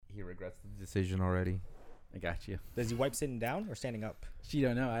he regrets the decision already. I got you. Does he wipe sitting down or standing up? She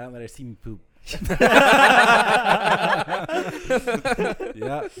don't know. I don't let her see me poop.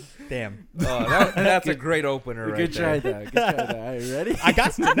 Yeah. Damn. That's a great opener right Good try, there. though. Good try, though. Are you ready? I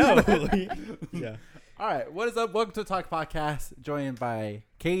got to know. Yeah. All right. What is up? Welcome to the Talk Podcast. Joined by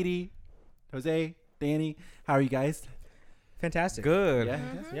Katie, Jose, Danny. How are you guys? Fantastic. Good.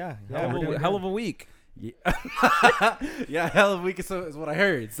 Yeah. Yeah. Hell of a week. Yeah. Yeah. Hell of a week is what I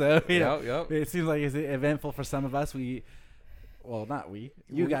heard. So Yep. it seems like it's eventful for some of us. You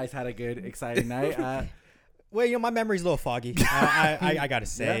guys had a good, exciting night. Well, my memory's a little foggy. I gotta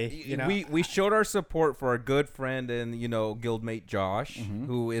say, We showed our support for our good friend and guildmate Josh,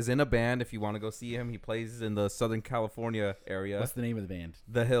 who is in a band. If you want to go see him, he plays in the Southern California area. What's the name of the band?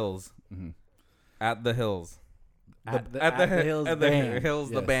 The Hills. Mm-hmm. At the Hills. At the Hills at band. the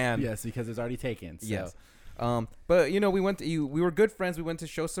Hills, Yes. the band. Yes, because it was already taken. So. Yes. But we were good friends. We went to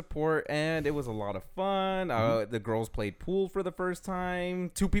show support, and it was a lot of fun. The girls played pool for the first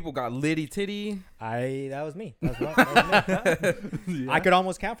time. 2 people got litty titty. That was me. That was me. Yeah. I could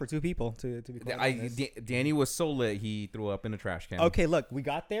almost count for 2 people to be quite honest. Danny was so lit he threw up in a trash can. Okay, look, we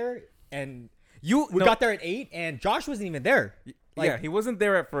got there and we got there at 8, and Josh wasn't even there. Yeah, he wasn't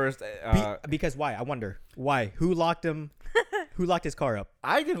there at first. Because why? I wonder why. Who locked him? Who locked his car up?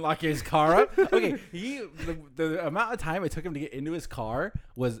 I didn't lock his car up. Okay, the amount of time it took him to get into his car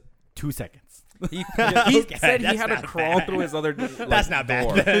was 2 seconds. He Okay, said he that's had to not crawl bad. through his other. That's not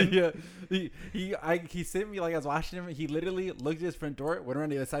door. bad. Yeah, he sent me like I was watching him. He literally looked at his front door, went around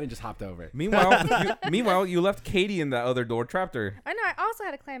the other side, and just hopped over. Meanwhile, you left Katie in that other door, trapped her. I know. I also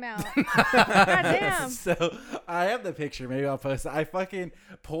had to climb out. God damn. So I have the picture. Maybe I'll post it. I fucking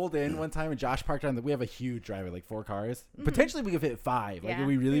pulled in one time and Josh parked on we have a huge driveway, like 4 cars. Potentially we could fit 5. Like Yeah, if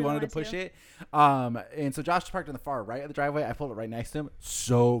we really we wanted to wanted push to. it. And so Josh parked on the far right of the driveway. I pulled it right next to him,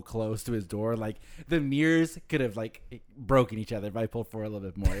 so close to his door. Like the mirrors could have like broken each other if I pulled forward a little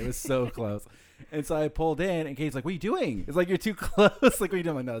bit more. It was so close. And so I pulled in, and Kate's like, "What are you doing?" It's like, "You're too close." Like, "What are you doing?"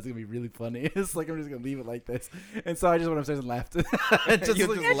 I'm like, "No, it's gonna be really funny." It's like I'm just gonna leave it like this. And so I just went upstairs and left. You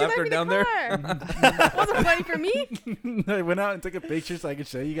just left her down there. Wasn't funny for me. I went out and took a picture so I could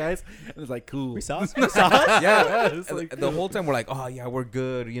show you guys. And it was like, cool. We saw us. We saw us. Yeah, It was like, the cool. whole time we're like, "Oh yeah, we're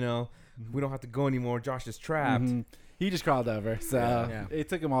good." We don't have to go anymore. Josh is trapped. Mhm. He just crawled over. So Yeah. it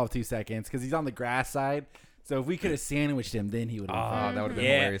took him all of 2 seconds because he's on the grass side. So if we could have sandwiched him, then he would have. Oh, that would have been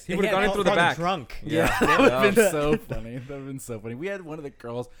Yeah. hilarious. He would have gone in through the back. Drunk. Yeah. That would have been so funny. That would have been so funny. We had one of the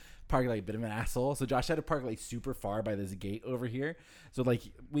girls park like a bit of an asshole. So Josh had to park like super far by this gate over here. So like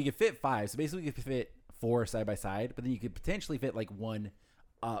we could fit 5. So basically we could fit 4 side by side, but then you could potentially fit like 1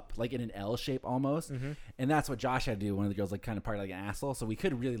 up, like in an L shape almost. And that's what Josh had to do. One of the girls like kind of parked like an asshole. So we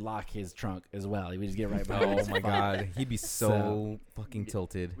could really lock his trunk as well. He would just get right by. Oh my god, he'd be so fucking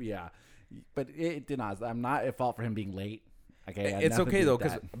tilted. Yeah. But it did not. I'm not at fault for him being late. Okay, It's okay though,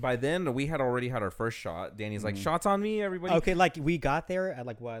 because by then we had already had our first shot. Danny's like, "Shots on me, everybody." Okay, like we got there at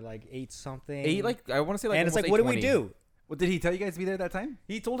like 8 something. 8, like I want to say like. and it's almost like, what do we 8:20. do? Well, did he tell you guys to be there that time?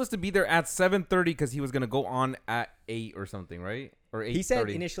 He told us to be there at 7:30 because he was gonna go on at 8 or something, right? Or 8:30. He said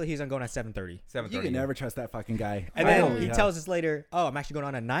initially he was going at 7:30, 7:30. You can never trust that fucking guy. and then Holy he hell. tells us later, "Oh, I'm actually going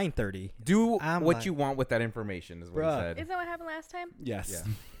on at 9:30." do I'm what like- you want with that information, is what he Bruh. said. Isn't that what happened last time? Yes.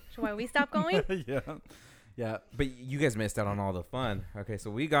 Yeah. So why we stopped going? Yeah. Yeah. But you guys missed out on all the fun. Okay, so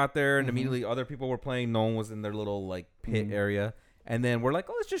we got there and immediately other people were playing. No one was in their little like pit area, and then we're like,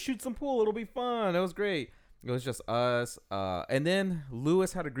 "Oh, let's just shoot some pool. It'll be fun." It was great. It was just us, and then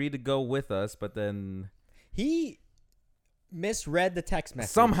Lewis had agreed to go with us, but then He misread the text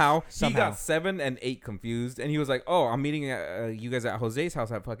message. somehow he Somehow. got 7 and 8 confused, and he was like, "Oh, I'm meeting you guys at Jose's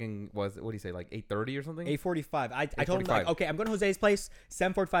house at fucking what do you say, like 8:30 or something?" 8:45. I told him like, 8:45. okay, I'm going to Jose's place.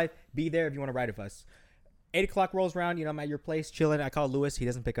 7:45. Be there if you want to ride with us. 8 o'clock rolls around. I'm at your place chilling. I call Lewis. He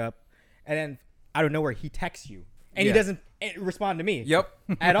doesn't pick up, and then out of nowhere he texts you, and Yeah. he doesn't respond to me. Yep.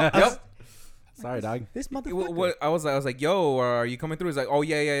 At all. Yep. Sorry, dog. This motherfucker. What I was like, "Yo, are you coming through?" He's like, "Oh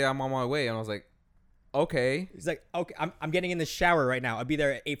yeah, I'm on my way," and I was like, "Okay." He's like, okay, I'm getting in the shower right now. I'll be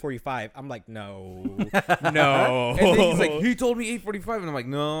there at 8:45. I'm like, no, no. And then he's like, he told me 8:45, and I'm like,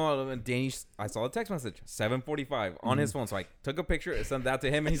 no. And Danny, I saw a text message, 7:45 on his phone. So I took a picture, sent that to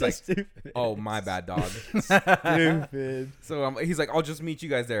him, and he's like, stupid. "Oh, my bad, dog." Stupid. So he's like, "I'll just meet you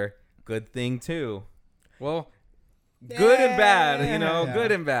guys there." Good thing too. Well, good and bad, Yeah.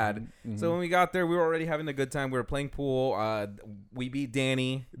 good and bad. So when we got there, we were already having a good time. We were playing pool. We beat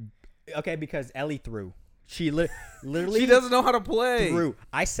Danny. Okay, because Ellie threw. She literally She doesn't know how to play. threw.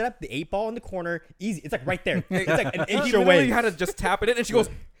 I set up the 8-ball in the corner. Easy. It's like right there. It's like an He inch literally away. had to just tap it in, and she goes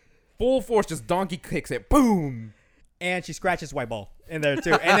full force, just donkey kicks it. Boom. and she scratches white ball in there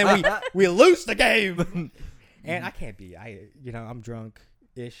too, and then we lose the game. And I can't be. I'm drunk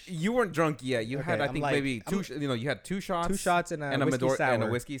ish. You weren't drunk yet. You Okay, had, I I'm think, like- maybe two. You had 2 shots. 2 shots and a whiskey sour. and a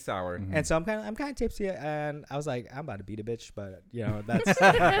whiskey sour. Mhm. And so I'm kind of tipsy, and I was like, I'm about to beat a bitch, but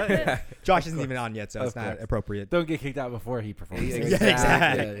that's Josh isn't even on yet, so it's Of not course. appropriate. Don't get kicked out before he performs. Yeah,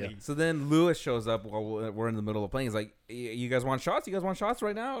 exactly. So then Lewis shows up while we're in the middle of playing. He's like, "You guys want shots? You guys want shots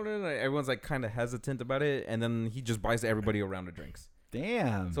right now?" Everyone's like kind of hesitant about it, and then he just buys everybody a round of drinks.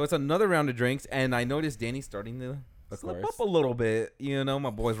 Damn. So it's another round of drinks, and I noticed Danny's starting to Of slip course. up a little bit. My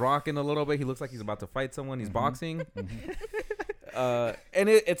boy's rocking a little bit. He looks like he's about to fight someone. He's boxing. And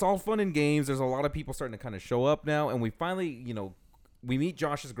it's all fun and games. There's a lot of people starting to kind of show up now, and we finally, we meet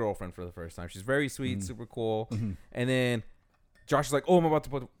Josh's girlfriend for the first time. She's very sweet, super cool. And then Josh is like, "Oh, I'm about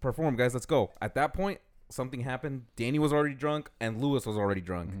to perform, guys. Let's go." At that point, something happened. Danny was already drunk, and Lewis was already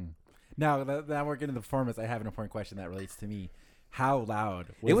drunk. Now we're getting to the performance. I have an important question that relates to me. How loud?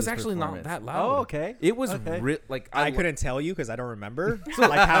 It was this actually not performance? that loud. Oh, okay. It was Okay. like I couldn't tell you because I don't remember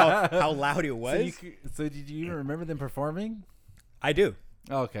like how loud it was. So did you even remember them performing? I do.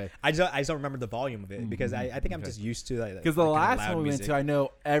 Oh, okay. I just don't remember the volume of it because I think I'm Okay. just used to like Because the that kinda last loud one we went music. to, I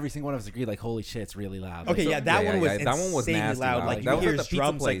know every single one of us agreed, like, holy shit, it's really loud. Okay, Like, yeah, that one was that one was insanely nasty loud. loud. Like That you was hear at the pizza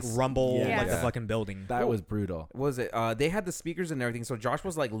drums like place. rumble Yeah. like the Yeah. fucking building. that was brutal. was it they had the speakers and everything, so Josh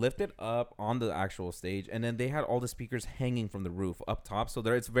was like lifted up on the actual stage, and then they had all the speakers hanging from the roof up top, so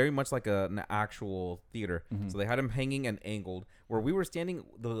there it's very much like an actual theater. So they had him hanging and angled. Where we were standing,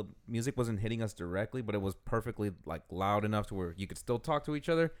 the music wasn't hitting us directly, but it was perfectly like loud enough to where you could still talk to each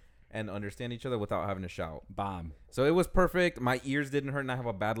other and understand each other without having to shout. Bomb. So it was perfect. My ears didn't hurt, and I have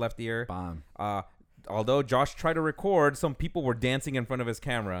a bad left ear. Bomb. Although Josh tried to record, some people were dancing in front of his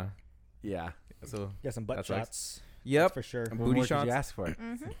camera. Yeah. So Yeah, some butt That's right. shots. yep, That's for sure. And What booty more shots. did you ask for?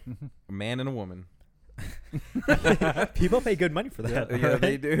 A man and a woman. People pay good money for that. Yeah,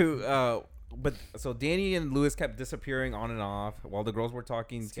 they do. But so Danny and Lewis kept disappearing on and off while the girls were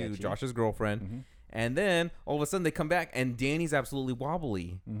talking Sketchy. to Josh's girlfriend. And then all of a sudden they come back and Danny's absolutely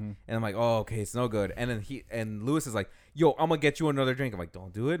wobbly. And I'm like, "Oh, okay, it's no good." And then Lewis is like, "Yo, I'm gonna get you another drink." I'm like,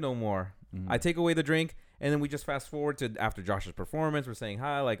 "Don't do it no more." I take away the drink, and then we just fast forward to after Josh's performance. We're saying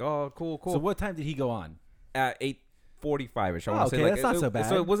hi, like, "Oh, cool." So what time did he go on? At 8:45ish. I Oh, want to okay, say like that's not so bad.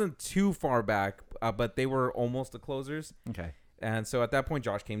 So it wasn't too far back, but they were almost the closers. Okay. And so at that point,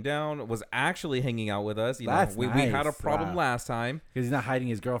 Josh came down, was actually hanging out with us. That's we had a nice. problem Wow. last time. Because he's not hiding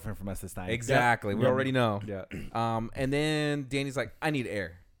his girlfriend from us this time. Exactly. We Yep. already know. Yeah. And then Danny's like, "I need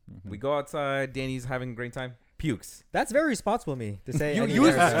air." We go outside. Danny's having a great time. Pukes. That's very responsible of me to say. I need You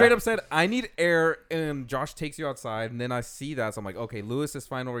air. straight up said, "I need air," and Josh takes you outside. And then I see that, so I'm like, "Okay, Lewis is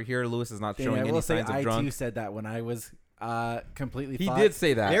fine over here. Lewis is not Danny, showing I any will say signs of I drunk." too said that when I was completely He thought- did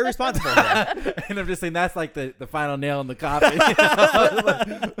say that. Very responsible. Yeah. and I'm just saying that's like the final nail in the coffin.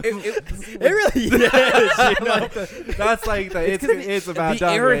 It really is. You know? That's like it's about the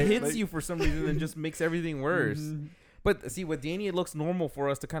done, air right? hits Like- you for some reason and just makes everything worse. But see, with Danny, it looks normal for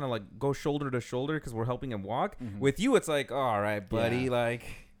us to kind of like go shoulder to shoulder because we're helping him walk. With you, it's like, all right, buddy, Yeah. like.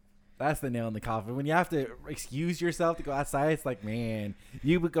 That's the nail in the coffin. When you have to excuse yourself to go outside, it's like, man,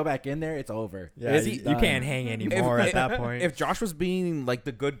 you would go back in there, it's over. Yeah, It's you done. can't hang anymore at that point. If Josh was being like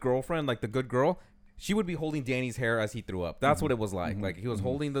the good girlfriend, like the good girl, she would be holding Danny's hair as he threw up. That's what it was like. Like he was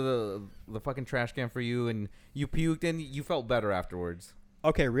holding the fucking trash can for you, and you puked, and you felt better afterwards.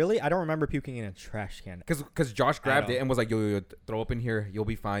 Okay, really? I don't remember puking in a trash can. Because Josh grabbed don't. it and was like, yo, throw up in here. You'll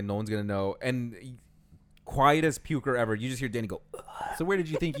be fine. No one's going to know. And quietest puker ever. You just hear Danny go, "Ugh." So where did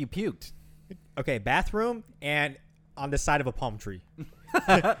you think you puked? Okay, bathroom and on the side of a palm tree.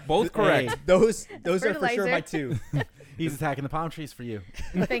 Both correct. Hey, Those are for sure Fertilizer. my two. he's attacking the palm trees for you.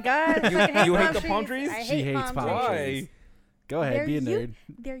 Thank God. You- I fucking you hate the palm trees? I She hate hates palm palm trees. trees. Go ahead, be a nerd.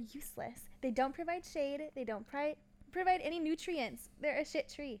 They're useless. They don't provide shade. They don't provide any nutrients. They're a shit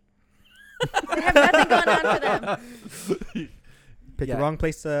tree. They have nothing going on for them. Pick Yeah. the wrong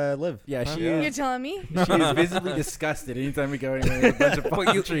place to live. Yeah, Huh? she Yeah. is. You're telling me? She is visibly disgusted anytime we go anywhere with a bunch of palm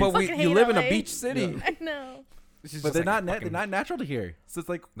But you, trees. but Fucking you hate live in a LA. beach city. I know. She's But just they're like, not fucking- they're not natural to here. So it's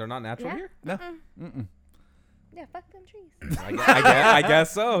like They're not natural Yeah. here? no. Yeah, fuck them trees. I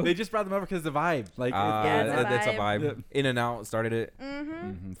guess so. They just brought them over because the vibe. Like Yeah, it's a that's a vibe. vibe. In and Out started it.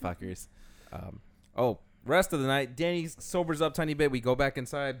 Mm-hmm. fuckers. Rest of the night, Danny sobers up tiny bit. We go back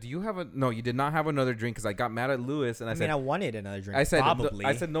inside. Do you have a? No, you did not have another drink because I got mad at Lewis and I I said, mean, I wanted another drink. I said, probably.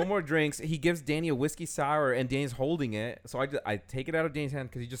 I said no more drinks. He gives Danny a whiskey sour and Danny's holding it. So I take it out of Danny's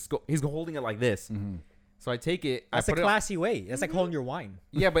hand because he's holding it like this. So I take it. That's I a put classy way. That's like holding your wine.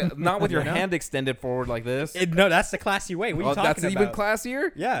 Yeah, but not with your You know? hand extended forward like this. No, that's the classy way. What are you talking That's about? even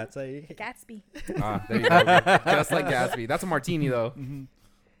classier. Yeah, it's like Gatsby. Ah, there you go. Just like Gatsby. That's a martini though.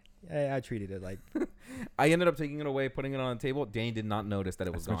 I treated it like I ended up taking it away, putting it on the table. Danny did not notice that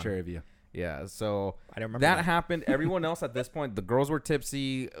it was That's gone. mature of you. Yeah, so I don't remember that that. happened. Everyone else at this point, the girls were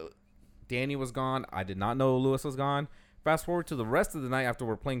tipsy. Danny was gone. I did not know Lewis was gone. Fast forward to the rest of the night after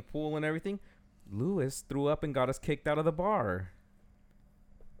we're playing pool and everything. Lewis threw up and got us kicked out of the bar.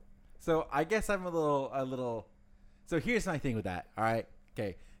 So I guess I'm a little. So here's my thing with that. All right,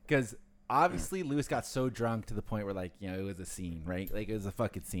 okay, because obviously Lewis got so drunk to the point where like it was a scene, right? Like it was a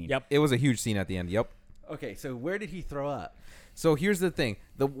fucking scene. Yep. It was a huge scene at the end. Yep. Okay, so where did he throw up? So here's the thing: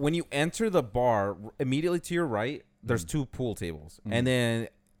 when you enter the bar, immediately to your right, there's two pool tables, and then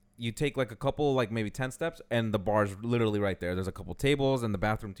you take like a couple, like maybe 10 steps, and the bar's literally right there. There's a couple tables and the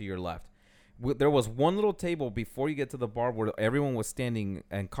bathroom to your left. There was one little table before you get to the bar where everyone was standing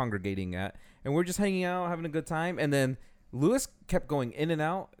and congregating at, and we're just hanging out, having a good time. And then Lewis kept going in and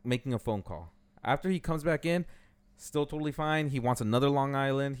out, making a phone call. After he comes back in, still totally fine. He wants another Long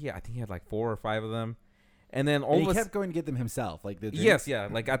Island. I think he had like 4 or 5 of them. And then all And of he us, kept going to get them himself. Like the drinks. yes, yeah.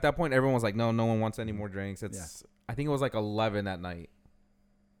 Like at that point, everyone was like, no one wants any more drinks. It's, I think it was like 11 at night.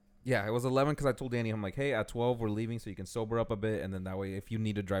 Yeah, it was 11 because I told Danny, I'm like, hey, at 12 we're leaving so you can sober up a bit, and then that way if you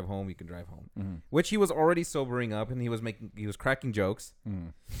need to drive home, you can drive home. Mm-hmm. Which he was already sobering up, and he was cracking jokes. Mm-hmm.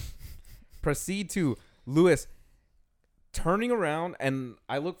 Proceed to Lewis turning around, and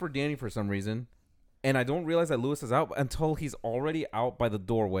I look for Danny for some reason, and I don't realize that Lewis is out until he's already out by the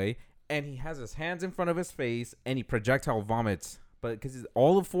doorway, and he has his hands in front of his face, and he projectile vomits. But because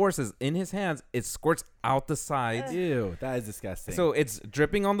all the force is in his hands, it squirts out the sides. Ew, that is disgusting. So it's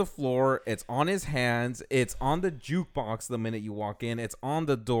dripping on the floor. It's on his hands. It's on the jukebox the minute you walk in. It's on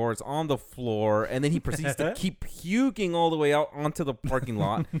the door. It's on the floor. And then he proceeds to keep puking all the way out onto the parking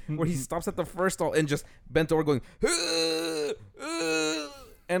lot where he stops at the first stall and just bent over going,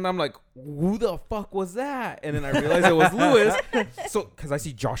 and I'm like, who the fuck was that? And then I realized it was Lewis. So, because I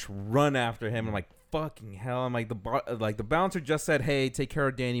see Josh run after him. I'm like, fucking hell. I'm like, the bouncer just said, hey, take care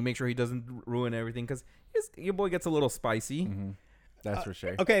of Danny. Make sure he doesn't ruin everything. Because your boy gets a little spicy. Mm-hmm. That's for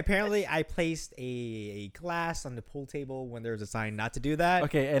sure. Okay, apparently I placed a glass on the pool table when there was a sign not to do that.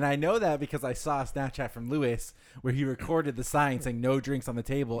 Okay, and I know that because I saw a Snapchat from Lewis where he recorded the sign saying no drinks on the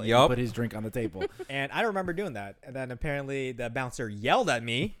table and he Yup. put his drink on the table. And I don't remember doing that. And then apparently the bouncer yelled at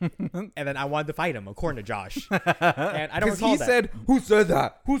me, and then I wanted to fight him, according to Josh. And I don't Because recall he that. said, who said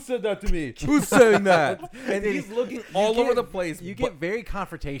that? Who said that to me? Who's saying that? And he's looking all over the place. You get very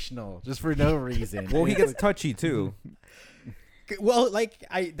confrontational just for no reason. Well, he gets touchy too. Well, like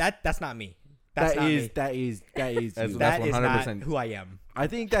that's not me. That's not me. that is That's you. That is not 100%. who I am. I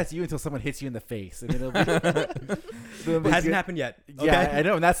think that's you until someone hits you in the face. And it'll be, It hasn't happened yet. Okay? Yeah, I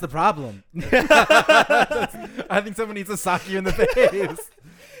know, and that's the problem. I think someone needs to sock you in the face.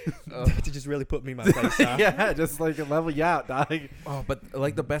 to just really put me in my place. Huh? Yeah, just like level you out, dog. Oh, but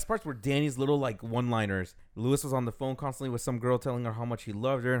like the best parts were Danny's little like one-liners. Lewis was on the phone constantly with some girl telling her how much he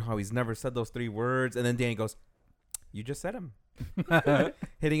loved her and how he's never said those 3 words. And then Danny goes, you just said him.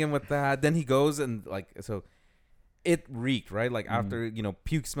 Hitting him with that. Then he goes and like, so it reeked, right? Like after,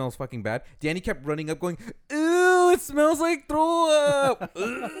 puke smells fucking bad. Danny kept running up going, ew, it smells like throw up.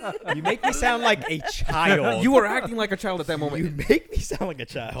 You make me sound like a child. You were acting like a child at that moment. You make me sound like a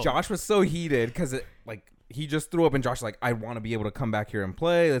child. Josh was so heated because he just threw up, and Josh was like, I want to be able to come back here and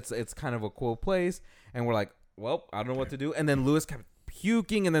play. It's kind of a cool place. And we're like, well, I don't know what to do. And then Lewis kept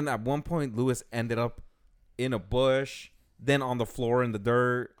puking, and then at one point Lewis ended up in a bush, then on the floor in the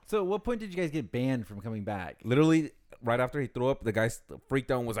dirt. So at what point did you guys get banned from coming back? Literally right after he threw up, the guy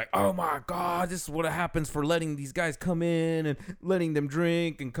freaked out and was like, oh my God, this is what happens for letting these guys come in and letting them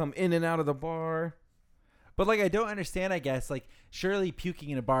drink and come in and out of the bar. But like, I don't understand. I guess like, surely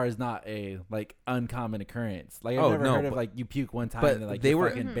puking in a bar is not a like uncommon occurrence. Like I've never heard of like you puke one time but and like they you're were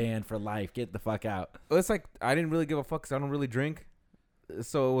fucking banned for life. Get the fuck out. It's like I didn't really give a fuck because I don't really drink.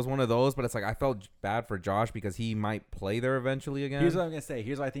 So it was one of those, but it's like I felt bad for Josh because he might play there eventually again. Here's what I'm gonna say.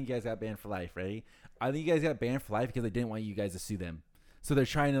 Here's why I think you guys got banned for life. Ready? I think you guys got banned for life because they didn't want you guys to sue them. So they're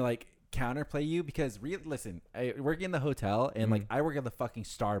trying to like counterplay you because listen, I work in the hotel and like I work at the fucking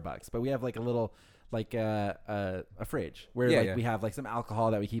Starbucks, but we have like a little like a fridge where we have like some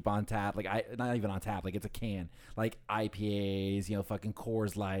alcohol that we keep on tap. Like not even on tap, like it's a can, like IPAs, fucking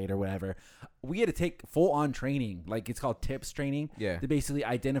Coors Light or whatever. We had to take full on training, like it's called tips training, to basically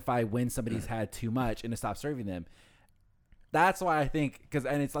identify when somebody's had too much and to stop serving them. That's why I think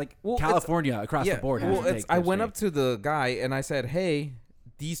and it's like California across the board. Well, I went up to the guy and I said, hey,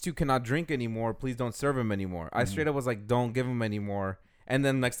 these two cannot drink anymore. Please don't serve them anymore. I straight up was like, don't give them anymore. And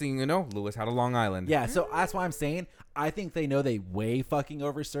then next thing you know, Lewis had a Long Island. Yeah, so that's why I'm saying I think they know they way fucking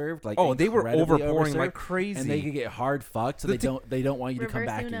overserved. Like, Oh, they were incredibly overpouring like overserved, crazy. and they could get hard fucked, so they don't want you to come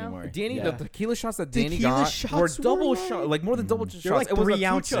Reverse back Uno. anymore. Danny, Yeah. the tequila shots that Danny Tequila got were shots double were shot, like more than double shots. They're like It was a 3 2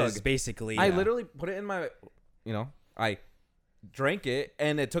 ounces, chug. basically. I yeah. literally put it in my, I drank it,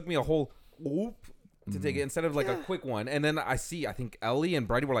 and it took me a whole whoop to take it instead of like a quick one. And then I think Ellie and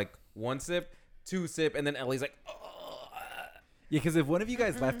Brady were like 1 sip, 2 sip, and then Ellie's like, oh. Yeah, because if one of you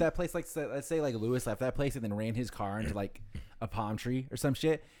guys left that place, like let's say like Lewis left that place and then ran his car into like a palm tree or some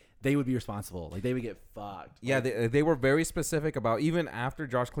shit, they would be responsible. Like they would get fucked. Yeah, they were very specific about even after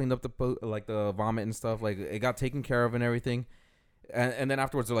Josh cleaned up the vomit and stuff. Like it got taken care of and everything. And then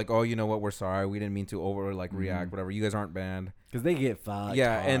afterwards they're like, oh, you know what? We're sorry. We didn't mean to react. Whatever. You guys aren't banned. Because they get fucked.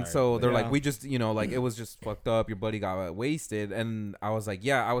 Yeah, and hard. so they're like, Yeah. we just, like it was just fucked up. Your buddy got wasted, and I was like,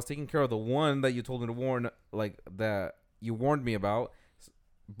 yeah, I was taking care of the one that you told me to warn, like that you warned me about,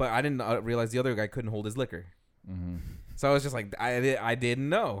 but I didn't realize the other guy couldn't hold his liquor. Mm-hmm. So I was just like, I didn't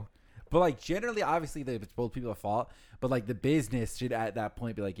know. But like generally, obviously, it's both people at fault. But like the business should at that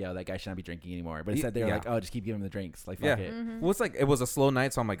point be like, yo, that guy should not be drinking anymore. But instead they're Yeah. like, oh, just keep giving him the drinks. Like, Yeah. fuck it. Mm-hmm. Well, it's like it was a slow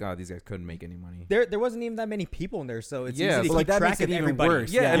night, so I'm like, oh, these guys couldn't make any money. There wasn't even that many people in there, so it's Yeah, easy to so, keep like, that track makes it of even everybody.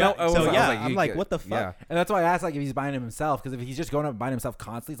 worse. Yeah, and I was so like, I'm you like, get- what the fuck? yeah. And that's why I asked, like, if he's buying him himself. Because if he's just going up and buying himself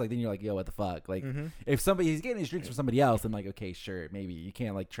constantly, it's like, then you're like, yo, what the fuck? Like, if he's getting his drinks from somebody else, then like, okay, sure, maybe you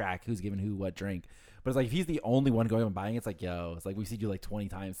can't like track who's giving who what drink. But it's like if he's the only one going and buying, it's like, yo, it's like we've seen you like 20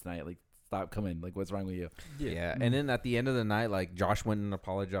 times tonight. Like, stop coming. Like, what's wrong with you? Yeah, and then at the end of the night, like Josh went and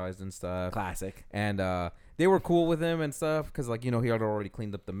apologized and stuff. Classic. And they were cool with him and stuff because, like, he had already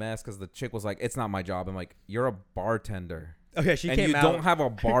cleaned up the mess because the chick was like, it's not my job. I'm like, you're a bartender. Okay, she and came you out. don't have a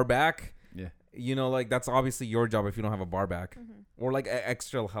bar back. Yeah. Like, that's obviously your job if you don't have a bar back. Or, like,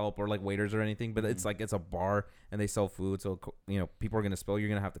 extra help or, like, waiters or anything. But it's, like, it's a bar and they sell food. So, people are going to spill. You're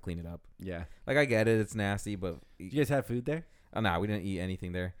going to have to clean it up. Yeah. Like, I get it. It's nasty. But, Did you guys have food there? nah, we didn't eat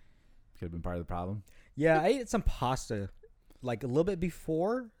anything there. Could have been part of the problem. Yeah, I ate some pasta, like a little bit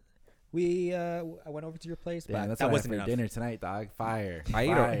before I went over to your place, Damn, but that's that what I had wasn't for enough. dinner tonight, dog. Fire.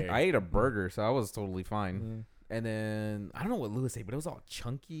 I ate a burger, so I was totally fine. Mm. And then I don't know what Lewis ate, but it was all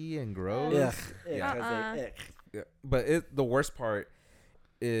chunky and gross. Ugh. Yeah. Yeah. But the worst part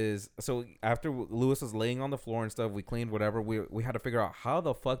is, so after Lewis was laying on the floor and stuff, we cleaned whatever. We had to figure out how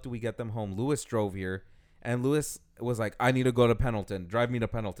the fuck do we get them home. Lewis drove here, and Lewis was like, I need to go to Pendleton. Drive me to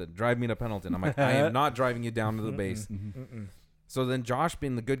Pendleton. Drive me to Pendleton. I'm like, I am not driving you down to the base. So then Josh,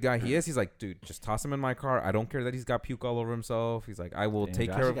 being the good guy he is, he's like, dude, just toss him in my car. I don't care that he's got puke all over himself. He's like, I will take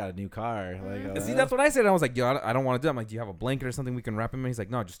care of. got a new car. Like, See, that's what I said. I was like, yo, I don't want to do it. I'm like, do you have a blanket or something we can wrap him in? He's like,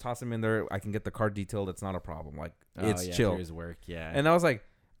 no, just toss him in there. I can get the car detailed. It's not a problem. Like, it's chill. His work, yeah. And I was like,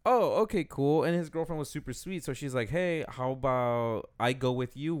 oh, okay, cool. And his girlfriend was super sweet. So she's like, hey, how about I go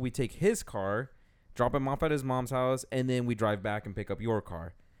with you? We take his car, drop him off at his mom's house, and then we drive back and pick up your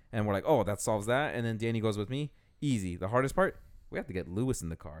car. And we're like, oh, that solves that. And then Danny goes with me. Easy. The hardest part, we have to get Lewis in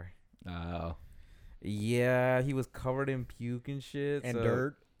the car. Oh. Yeah, he was covered in puke and shit. And so-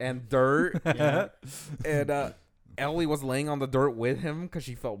 dirt. And dirt. Yeah. And Ellie was laying on the dirt with him because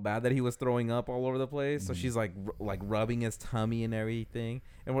she felt bad that he was throwing up all over the place. So she's like, rubbing his tummy and everything.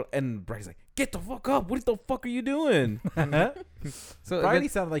 And Brady's like, "Get the fuck up! What the fuck are you doing?" So Bridie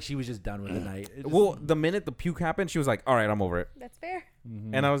sounded like she was just done with the night. It just- well, the minute the puke happened, she was like, "All right, I'm over it." That's fair.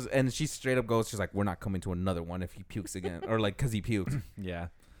 Mhm. And she straight up goes, she's like, "We're not coming to another one if he pukes again, or like because he puked." yeah,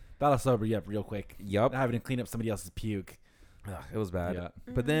 that'll sober you up real quick. Yup, Not having to clean up somebody else's puke. it was bad. Yeah.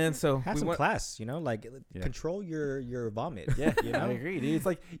 But then so Have we some went. class, like Yeah. control your vomit. Yeah, you know. I agree, dude. It's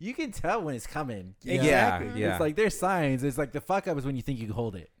like you can tell when it's coming. Yeah, yeah. It's like there's signs. It's like the fuck up is when you think you can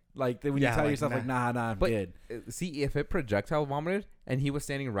hold it. Like when you Yeah, tell like, yourself like, nah, I'm But- good. See, if it projectile vomited and he was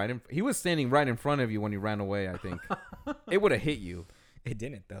standing right in front of you when you ran away, I think it would have hit you. It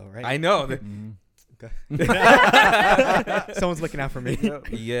didn't though, right? I know. Mhm. Someone's looking out for me.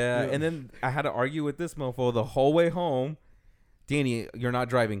 Yeah, and then I had to argue with this mofo the whole way home. Danny, you're not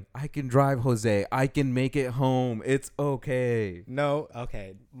driving. I can drive, Jose. I can make it home. It's okay. No,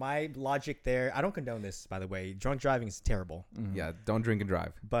 okay. My logic there. I don't condone this, by the way. Drunk driving is terrible, Mhm. Yeah, don't drink and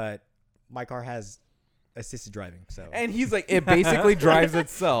drive. but my car has assisted driving, so And he's like, it basically drives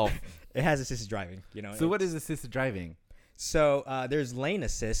itself. it has assisted driving. So what is assisted driving? So there's lane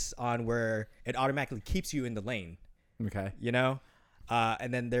assist on where it automatically keeps you in the lane. Okay.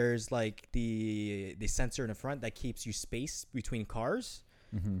 And then there's like the sensor in the front that keeps you space between cars,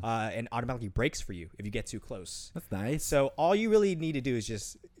 Mm-hmm. and automatically brakes for you if you get too close. That's nice. So all you really need to do is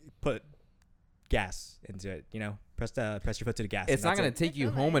just gas into it. You know, press your foot to the gas. It's and not that's gonna it. take you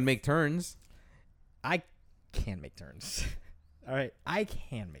That's home nice. and make turns. I can make turns. All right, I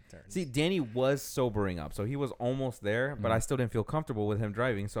can make turns. See, Danny was sobering up, so he was almost there, but I still didn't feel comfortable with him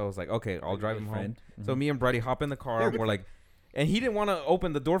driving. So I was like, okay, I'll drive him home. So me and Brady hop in the car. And we're like, and he didn't want to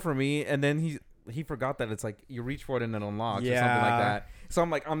open the door for me, and then he forgot that it's like you reach for it and it unlocks or something like Yeah. that. So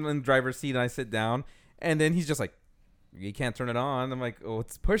I'm like, I'm in the driver's seat and I sit down, and then he's just like, you can't turn it on. I'm like, oh,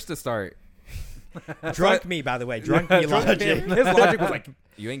 it's push to start. Drunk me, by the way. Drunk me logic. His logic was like,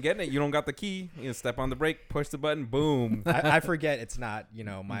 you ain't getting it. You don't got the key. You step on the brake, push the button, boom. I forget it's not, you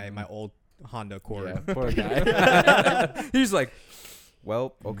know, my old Honda Accord. Yeah, poor guy. He's like,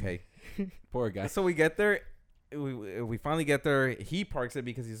 well, okay. Poor guy. So we get there. We finally get there. He parks it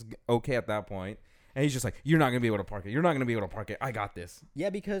because he's okay at that point. And he's just like, you're not going to be able to park it. You're not going to be able to park it. I got this. Yeah,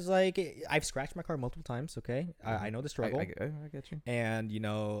 because like I've scratched my car multiple times. Okay, I know the struggle. I get you. And you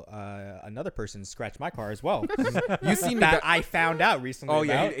know, another person scratched my car as well. You see me that I found out recently. Oh,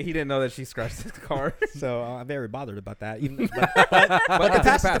 yeah. about. He didn't know that she scratched his car. So I'm very bothered about that. Even, but the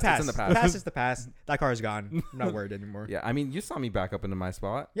past is the past. It's in the past. The past is the past. That car is gone. I'm not worried anymore. Yeah. I mean, you saw me back up into my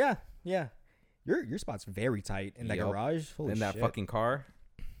spot Yeah. Your spot's very tight in that Yup. garage. Holy in that shit. fucking car.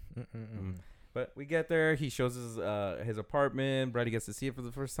 But we get there. He shows us his apartment. Brady gets to see it for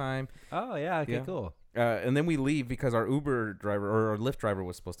the first time. Oh yeah. Okay. Yeah. Cool. And then we leave because our Uber driver or our Lyft driver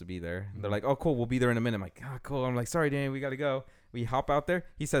was supposed to be there. They're like, oh, cool. We'll be there in a minute. I'm like, oh, cool. I'm like, sorry, Danny. We got to go. We hop out there.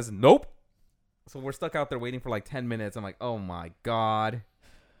 He says, nope. So we're stuck out there waiting for like 10 minutes. I'm like, oh, my God.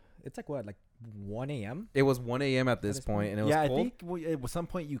 It's like what, like 1 a.m. It was 1 a.m. at this point, and it was Yeah, cold. I think at some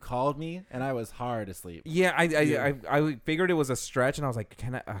point you called me and I was hard asleep. Yeah, I figured it was a stretch, and I was like,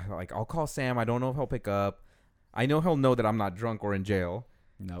 can I like I'll call Sam. I don't know if he'll pick up. I know he'll know that I'm not drunk or in jail.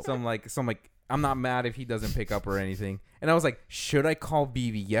 No. So I'm like, I'm not mad if he doesn't pick up or anything. And I was like, should I call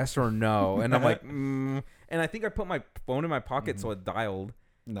BB? Yes or no? And I'm like, and I think I put my phone in my pocket so it dialed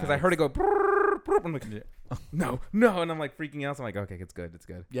because I heard it go. Brrr, brrr. I'm like, no, and I'm like freaking out. So I'm like, okay, it's good.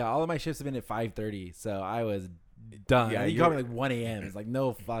 Yeah, all of my shifts have been at 5:30, so I was done. Yeah, Yeah, you called me like 1 a.m. It's like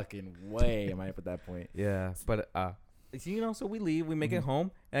no fucking way am I up at that point. Yeah, but so we leave, we make it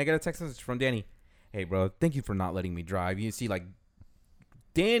home, and I get a text message from Danny. Hey, bro, thank you for not letting me drive. You see, like,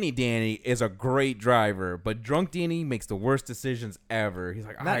 Danny is a great driver, but drunk Danny makes the worst decisions ever. He's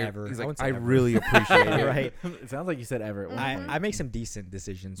like, Not ever. He's I like, wouldn't say I ever. really appreciate it. Right. It sounds like you said ever. At one point. I make some decent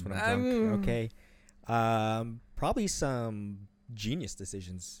decisions when I'm drunk. Okay. Probably some genius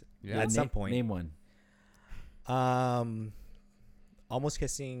decisions at some point. Name one. Almost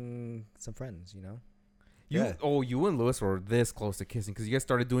kissing some friends. You know. Yeah. You and Lewis were this close to kissing because you guys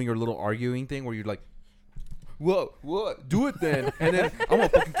started doing your little arguing thing where you're like, what? Do it then. And then I'm going to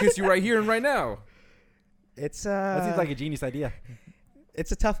fucking kiss you right here and right now. It's That seems like a genius idea.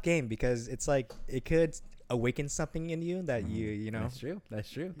 it's a tough game because it's like it could awaken something in you that you know That's true.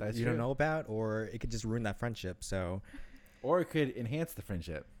 you don't know about, or it could just ruin that friendship. So Or it could enhance the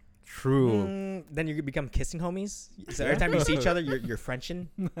friendship. True. then you become kissing homies. So every time you see each other, you're Frenching,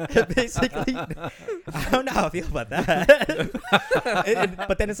 basically. I don't know how I feel about that.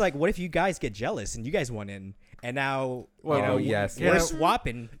 But then it's like, what if you guys get jealous and you guys want in, and now Well, yes. we're Yeah.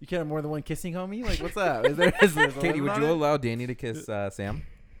 swapping. You can't have more than one kissing homie? Like, what's up? Is there a Katie, limit would on you it? allow Danny to kiss Sam?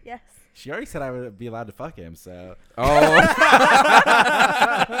 Yes. She already said I would be allowed to fuck him, so. Oh. I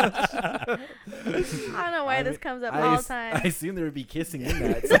don't know why this comes up all the time. I assume there would be kissing in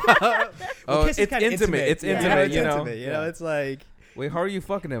that. So. Oh, Kissing it's kinda intimate. It's Yeah, intimate, it's you know. intimate, you know, it's like Wait, how are you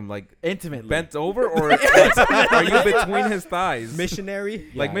fucking him? Like Intimately. bent over, or like, are you between his thighs? missionary,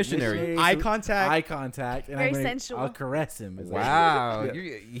 Yeah, like missionary. eye contact. Eye contact. And Very I'm gonna- sensual. I'll caress him. It's like- Wow,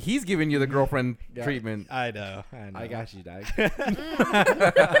 Yeah. he's giving you the girlfriend Yeah. treatment. I know. I got you, Doug.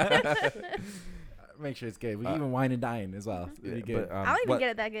 Make sure it's good. We can even wine and dine as well. It'd be good. But, I don't even what- get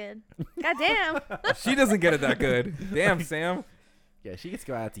it that good. God damn. She doesn't get it that good. Damn, Sam. Yeah, she gets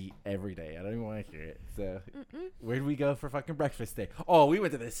to go out to eat every day. I don't even want to hear it. So, where did we go for fucking breakfast day? Oh, we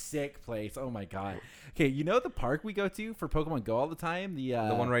went to this sick place. Oh my god. Okay, you know the park we go to for Pokemon Go all the time? The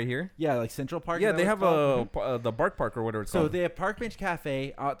The one right here. Yeah, like Central Park. Yeah, is that they what have it's called? the Bark Park or whatever it's So called. they have Park Bench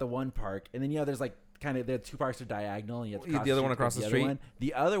Cafe out at the one park, and then there's like kind of the two parks are diagonal. And you have to The cross other one street across towards the other street? one.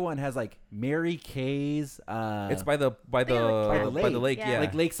 The other one has like Mary Kay's. It's by the By the lake. Yeah. Yeah,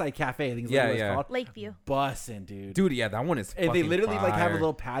 like Lakeside Cafe. I think is Yeah, what it's yeah. called. Lakeview. Bussin', dude. dude. Yeah, that one is. And they fucking literally like have a fire.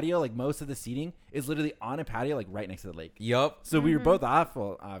 little patio. Like most of the seating is literally on a patio, like right next to the lake. Yup. So we were both off.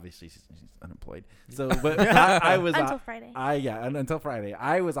 Well, obviously she's unemployed. So, but I was Until off. Friday. Until Friday.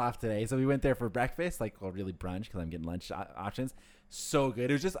 I was off today, so we went there for breakfast, like really brunch because I'm getting lunch options. so good.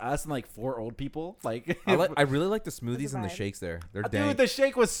 It was just us and like 4 old people. Like I really like the That's smoothies a and the vibe. shakes there. They're dude, dank. the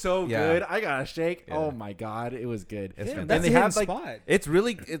shake was so Yeah. good. I got a shake. Yeah. Oh my god, it was good. It's Damn, fantastic. that's And they a hidden have, like- spot. It's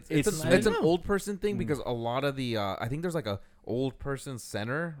really it's It's- it's an I know. old person thing because a lot of the I think there's like a old person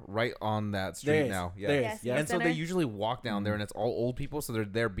center right on that street There is. now. Yeah. There is. Yes, Yeah. And so they Center. usually walk down there and it's all old people, so they're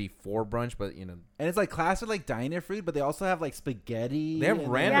there before brunch, but you know And it's like classic like diner food, but they also have like spaghetti. they have and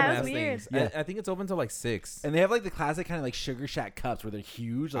random Yeah, it was ass weird. things. Yeah. I think it's open till like 6. And they have like the classic kind of like Sugar Shack cups where they're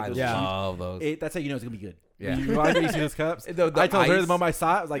huge. Like I those Yeah. huge- love those. That's how you know it's gonna be good. Yeah. You want to see those cups? The I told her ice. the moment I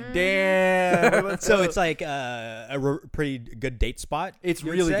saw it, I was like, damn. let's So go. it's like pretty good date spot. It's you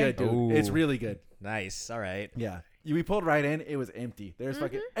would really say? good, dude. Ooh. It's really good. Nice. All right. Yeah. We pulled right in. It was empty. There's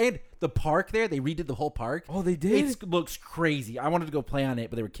fucking and the park there. They redid the whole park. Oh, they did? It looks crazy. I wanted to go play on it,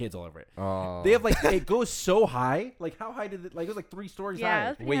 but there were kids all over it. Oh. They have like it goes so high. Like how high did it? Like it was like 3 stories Yeah. high. it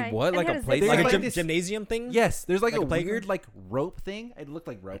was pretty Wait, high. what? And Like they a had place- zip There's Like a like line. this- gymnasium thing. Yes, there's like Like a a playground? weird like rope thing. It looked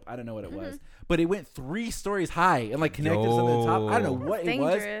like rope. I don't know what it was, but it went 3 stories high and like connected to the top. I don't know Yo. what That's it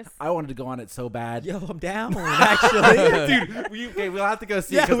was. dangerous. I wanted to go on it so bad. Yo, I'm down. Actually, Dude, we'll have to go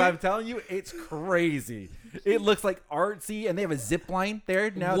see Yeah, because we- I'm telling you, it's crazy. It looks like artsy, and they have a zip line there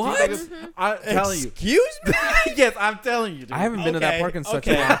now. too. What? Like, I'm telling you. Excuse me. Yes, I'm telling you. Dude. I haven't been to that Okay, park in such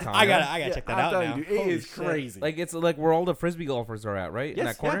okay. a long time. I gotta Yeah, check that I'm out telling now. you, dude, it Holy is shit. crazy. Like it's like where all the frisbee golfers are at, right? In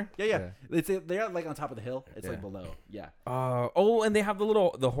yes, that corner. Yeah. They're like on top of the hill. It's like Yeah. below. Yeah. Oh, and they have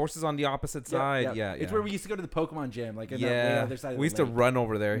the horses on the opposite side. Yeah, It's where we used to go to the Pokemon gym. Like in the way yeah. other side of We the used to lake. run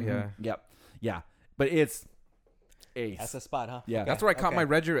over there. Mhm. Yeah. Yep. Yeah. But it's ace. That's the spot, huh? Yeah. That's where I caught Okay. my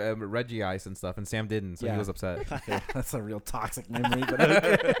Reggie ice and stuff, and Sam didn't, so Yeah. he was upset. Okay, that's a real toxic memory. But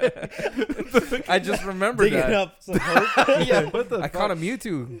okay. I just remembered Digging that. up some hope. Yeah, what the I fuck? caught a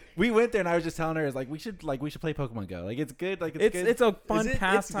Mewtwo. We went there and I was just telling her, we should play Pokemon Go. Like it's good. Like it's good. It's a Is fun it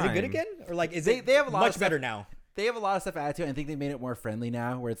pastime. good again, or like is They- it? they have a lot of much stuff- better now. They have a lot of stuff added to it. I think they made it more friendly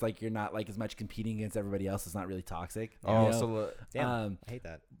now, where it's like you're not like as much competing against everybody else. It's not really toxic. Oh, you know? so Damn, I hate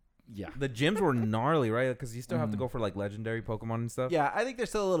that. Yeah. the gyms were gnarly, right? Because you still have to Mhm. go for like legendary Pokemon and stuff. Yeah, I think there's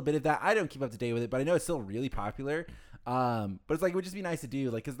still a little bit of that. I don't keep up to date with it, but I know it's still really popular. But it's like it would just be nice to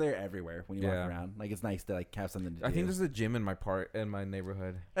do, like, because they're everywhere when you Yeah. walk around. Like it's nice to like have something to do. I think there's a gym in my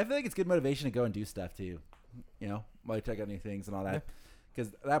neighborhood. I feel like it's good motivation to go and do stuff too. You know, like check out new things and all that.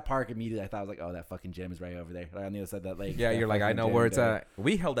 Because that park immediately, I thought I was like, oh, that fucking gym is right over there. Like, on the other side of that lake. Yeah, that you're like, I fucking know gym where it's there. at.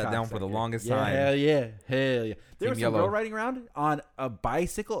 We held that down for the Cocksucker. longest Yeah, time. hell yeah. There Team was some Yellow. girl riding around on a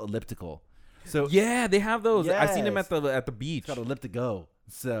bicycle elliptical. So Yeah, they have those. I've seen them Yes. at the beach. it's called Elliptigo.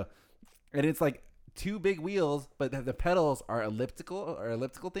 So, and it's like 2 big wheels, but the pedals are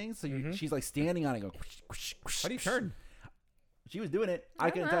elliptical things. So she's like standing on it, going. Whoosh, whoosh, whoosh, How do you whoosh. turn? She was doing it. I I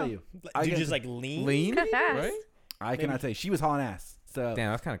couldn't don't tell know. you. Do I you can- just like lean? Lean, Kinda fast. right? I cannot tell you. She was hauling ass. So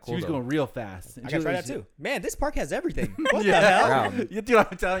Damn, that's kind of cool. she was though. going real fast. And I she gotta was try like- that too. Man, this park has everything. What Yeah. the hell? Wow. Yeah, dude,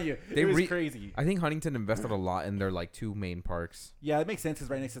 I'm telling you, They it was re- crazy. I think Huntington invested a lot in their like 2 main parks. Yeah, it makes sense. It's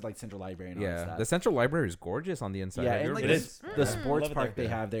right next to like Central Library and all that Yeah, stuff. the Central Library is gorgeous on the inside. Yeah, Have you and ever like It been? is. the Mm. sports Love it park there. they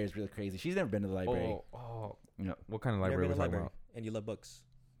have there is really crazy. She's never been to the library. Oh, No. what kind of Never library been was to I library, about? and you love books.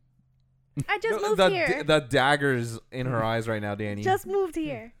 I just moved the, here. the daggers in her eyes right now, Danny. Just moved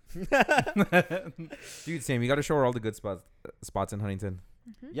here. Dude, Sam, you got to show her all the good spots in Huntington.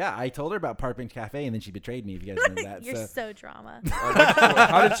 Yeah, I told her about Park Bench Cafe, and then she betrayed me. If you guys know that. You're So. so drama.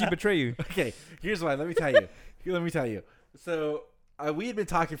 How did she betray you? Okay, here's why. Let me tell you. So we had been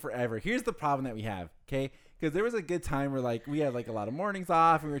talking forever. Here's the problem that we have. Okay, because there was a good time where like we had like a lot of mornings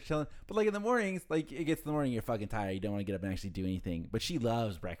off and we were chilling. But like in the mornings, like it gets to the morning, you're fucking tired. You don't want to get up and actually do anything. But she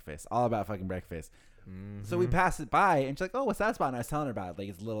loves breakfast. All about fucking breakfast. So we passed it by, and she's like, "Oh, what's that spot?" And I was telling her about it. Like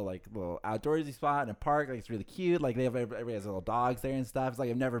it's a little outdoorsy spot in a park. Like it's really cute. Like they have everybody has little dogs there and stuff. It's like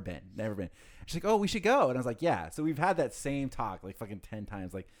I've never been. She's like, "Oh, we should go." And I was like, "Yeah." So we've had that same talk like fucking 10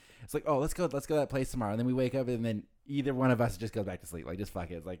 times. Like it's like, "Oh, let's go to that place tomorrow." And then we wake up, and then either one of us just goes back to sleep. Like just fuck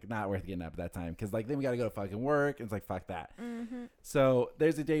it. It's like not worth getting up at that time because like then we got to go to fucking work. And it's like fuck that. So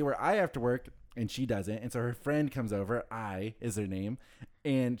there's a day where I have to work and she doesn't. And so her friend comes over. I is her name.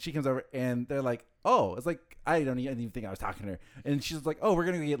 And she comes over and they're like, oh, it's like, I didn't even think I was talking to her. And she's like, oh, we're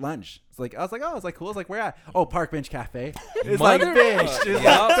going to go get lunch. It's like, I was like, oh, it's like cool. It's like, where at? Oh, Park Bench Cafe. It's like, bitch. It's like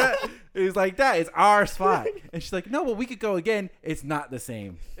that. It's like that. It's our spot. And she's like, no, well, we could go again. It's not the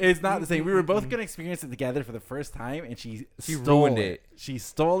same. It's not the same. We were both going to experience it together for the first time. And she stole ruined it. She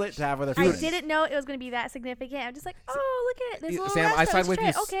stole it to have with her I friends. didn't know it was going to be that significant. I'm just like, oh, look at it. There's a little Sam, I restaurant. side Let's with try you.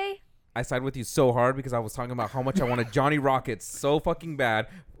 it. Okay. I side with you so hard because I was talking about how much I wanted Johnny Rockets so fucking bad.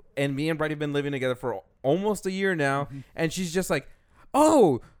 And me and Brady have been living together for almost a year now. And she's just like,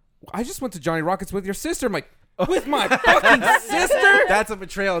 oh, I just went to Johnny Rockets with your sister. I'm like, with my fucking sister. That's a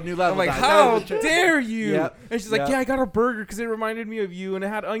betrayal of new level. I'm like, dog. how That was a betrayal. dare you? Yep. And she's like, Yep. yeah, I got a burger because it reminded me of you, and it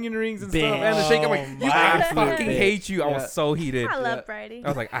had onion rings and stuff, Bitch. and a shake. I'm like, Oh you, my I absolute fucking bitch. hate you. I Yeah. was so heated. I love Yeah. Brady. I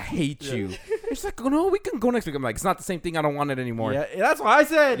was like, I hate you. And she's like, oh, no, we can go next week. I'm like, it's not the same thing. I don't want it anymore. Yeah, that's what I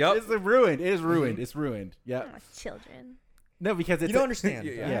said. Yep. It's ruined. It is ruined. It's ruined. Yeah. Oh, children. No, because it's You don't understand.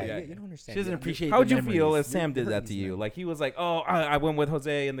 Yeah, yeah. You don't understand. She doesn't You- appreciate. How would the you feel memories. if Sam did that to you? Like, he was like, oh, I went with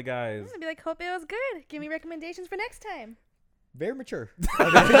Jose and the I'm guys. gonna be like, hope it was good. Give me recommendations for next time. Very mature.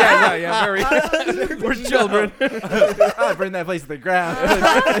 yeah. Very. We're children. I'll burn that place to the ground.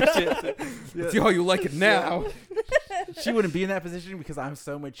 See how you like it now. She wouldn't be in that position because I'm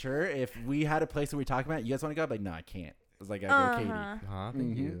so mature. If we had a place that we talking about, you guys want to go? I'm like, no, I can't. I was like, I go, Katie.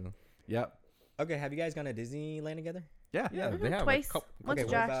 Thank Mhm. you. Yep. Okay, have you guys gone to Disneyland together? Yeah. Yeah, they have Twice. a couple. Once Okay,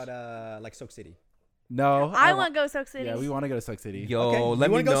 Josh. what about like Soak City? No. I want to go Soak City. Yeah, we want to go to Soak City. Yo, Okay, let you me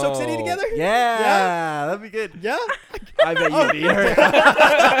wanna go know. Soak City together? Yeah, that'd be good. Yeah. I bet you'd be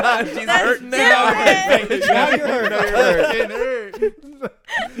hurt. She's That's hurting now. different. Now you're hurt. Fucking hurt.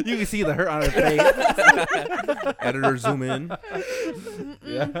 You can see the hurt on her face. Editor, zoom in.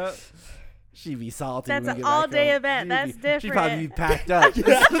 Yeah. She'd be salty. That's when we an get back all-day home. event. That's She'd probably be different. packed up.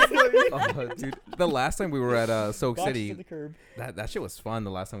 Oh, dude, the last time we were at Soak Box to City, the curb. that shit was fun.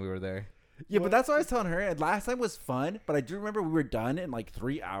 The last time we were there. Yeah, but that's what I was telling her. And last time was fun, but I do remember we were done in like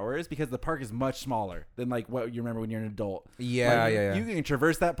 3 hours because the park is much smaller than like what you remember when you're an adult. Yeah, Like, yeah. You can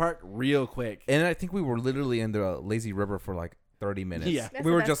traverse that park real quick. And I think we were literally in the lazy river for like 30 minutes. Yeah. That's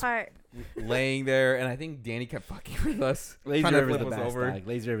we the were best just part. laying there, and I think Danny kept fucking with us. Lazy trying to River's flip the us best. over. Dog.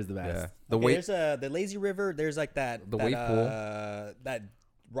 Lazy River's the best. Yeah. The Okay, wait. there's the lazy river. There's like that The that, wave pool. that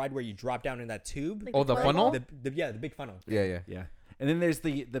ride where you drop down in that tube. Like Oh, the funnel? The big funnel. Yeah. Yeah. And then there's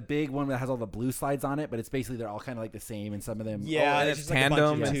the big one that has all the blue slides on it, but it's basically they're all kind of like the same, and some of them. Yeah, and there's it's just like a bunch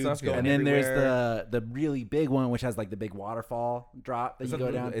tandem of and tubes stuff, yeah. going And then everywhere. there's the really big one, which has like the big waterfall drop that Is you that,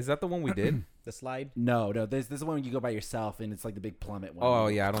 go down. is that the one we did? the slide. No, there's this one you go by yourself, and it's like the big plummet one. Oh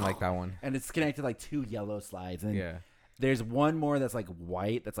yeah, I don't like that one. And it's connected like 2 yellow slides, and Yeah. there's one more that's like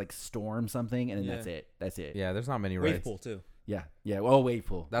white, that's like storm something, and then Yeah. that's it. That's it. Yeah, there's not many Wave rides. pool too. Yeah. Yeah. Oh, wave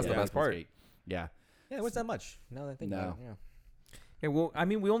pool. That's yeah, the best wave pool's part. great. Yeah. Yeah, what's that much? Now that I think No. about it, yeah. Yeah, well, I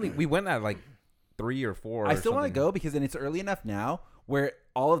mean, we went at like 3 or 4. I still want to something. go because then it's early enough now where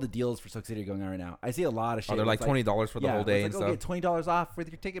all of the deals for Soak City are going on right now. I see a lot of shit. Oh, they're where like it's $20 for the whole day and it's like, stuff. Get $20 off with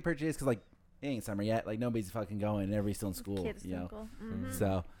your ticket purchase because like it ain't summer yet. Like nobody's fucking going and everybody's still in school. Kids You know. school. Mhm.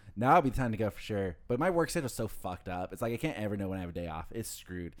 So now would be the time to go for sure. But my work schedule's so fucked up. It's like I can't ever know when I have a day off. It's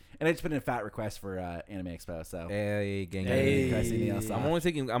screwed. And I just put in a fat request for Anime Expo. So Hey, gang. Hey. gang. Anything else I'm off?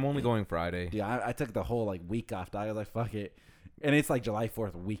 I'm only going Friday. yeah, I took the whole like week off. Dog. I was like, fuck it. And it's like July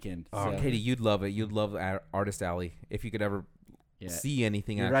 4th weekend. Oh, so, Katie, you'd love it. You'd love Artist Alley if you could ever yeah. see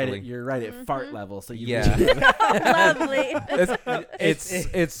anything. You're actually, right. You're right at fart level. So you Yeah. Lovely.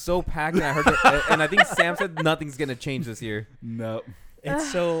 it's so packed. And I heard, and I think Sam said nothing's gonna change this year. no.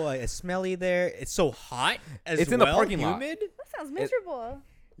 It's so it's smelly there. It's so hot as It's in the well, parking lot. humid. That sounds miserable.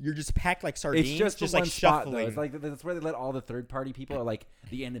 You're just packed like sardines. It's just, just the like one spot though. shuffling. It's like that's where they let all the third party people, or like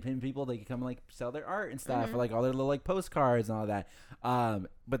the independent people, they can come and like sell their art and stuff, or like all their little like postcards and all that.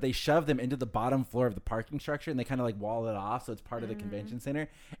 But they shove them into the bottom floor of the parking structure and they kind of like wall it off, so it's part of the convention center,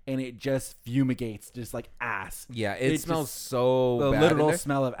 and it just fumigates, just like ass. Yeah, it It smells just- so The bad in literal there.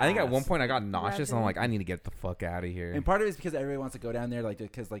 smell of. I think at ass. one point I got nauseous and I'm like, Imagine. I need to get the fuck out of here. And part of it is because everybody wants to go down there, like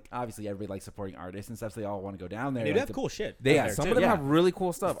because like obviously everybody likes supporting artists and stuff, so they all want to go down there. they do like, have to- cool shit. They down there, some too. of them Yeah. have really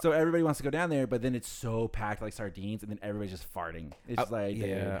cool stuff. So everybody wants to go down there, but then it's so packed like sardines, and then everybody's just farting. It's just like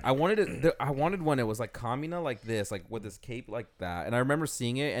Yeah, I wanted it. I wanted one that was like Kamina, like this, like with this cape, like that. And I remember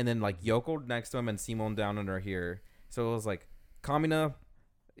seeing it, and then like Yoko next to him and Simone down under here. So it was like Kamina,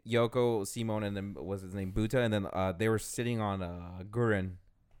 Yoko, Simone, and then was his name Buta, and then they were sitting on Gurren.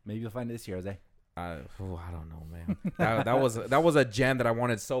 maybe you'll find it this year, Jose. I don't know, man. that was a gem that I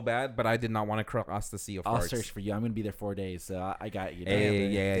wanted so bad, but I did not want to cross the sea of I'll farts. search for you. I'm gonna be there 4 days, so I got you. Hey,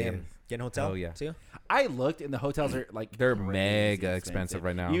 Damn, yeah, Damn. Getting a hotel? Oh, yeah. Too? I looked, and the hotels are like They're crazy mega expensive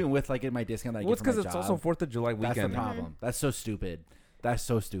right now. Even with like in my discount that I Well, get it's for my because it's job. also 4th of July That's the weekend. problem. That's so stupid. That's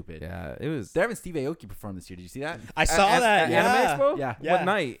so stupid. Yeah, it was. They're having Steve Aoki perform this year. Did you see that? I saw that. At yeah. Anime Expo? Yeah. Yeah. What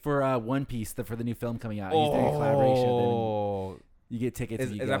night? For One Piece, for the new film coming out. He's doing a collaboration with them. Oh, You get tickets. is,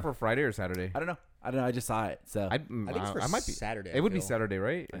 if you is go. that for Friday or Saturday? I don't know. I just saw it. So I think it's for I might be Saturday. It would be Saturday,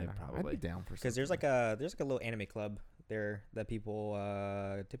 right? Yeah, I'd probably. be down for Because there's like a little anime club there that people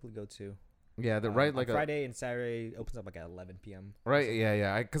typically go to. yeah, they're right On like Friday and Saturday opens up like at 11 p.m. right,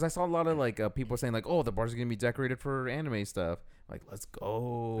 yeah. Because I saw a lot of like people saying like, oh, the bar's gonna be decorated for anime stuff. Like, let's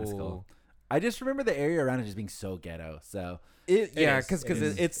go. Let's go. I just remember the area around it just being so ghetto. So Yeah, is, because it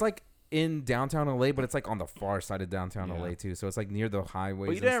is. it's like in downtown LA, but it's like on the far side of downtown Yeah. LA too. So it's like near the highways.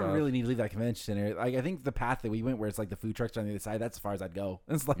 But you and don't stuff. really need to leave that convention center. Like I think the path that we went, where it's like the food trucks on the other side, that's as far as I'd go.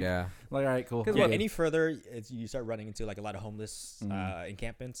 It's like, Yeah. like all right, cool. Because Yeah. any further, you start running into like a lot of homeless Mhm.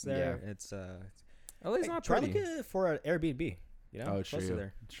 encampments there. Yeah. It's LA's not try pretty. looking for an Airbnb. You know, Oh, close to true.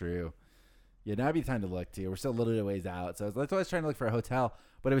 there. True. Yeah, now'd be the time to look too. We're still a little bit of ways out, so that's why I was trying to look for a hotel.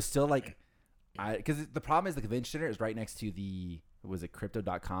 But it was still like, because the problem is the convention center is right next to the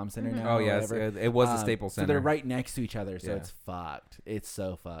crypto.com center Mhm. now. Oh or yeah, whatever. it was the Staples So Center. they're right next to each other, so Yeah. it's fucked. It's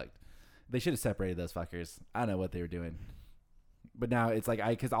so fucked. They should have separated those fuckers. I don't know what they were doing. But now it's like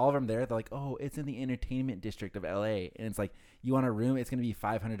because all of them there, they're like, oh, it's in the entertainment district of LA, and it's like you want a room, it's gonna be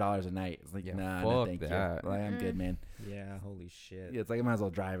 $500 a night. It's like Yeah, nah, no, fuck thank that. you. Like, I'm good, man. Yeah, holy shit. Yeah, it's like I might as well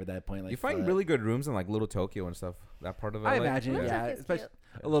drive at that point. Like You find fuck. really good rooms in like Little Tokyo and stuff. That part of LA. I imagine, Little yeah, Tokyo's especially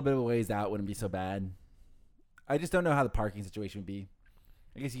cute. a little bit of a ways out wouldn't be so bad. I just don't know how the parking situation would be.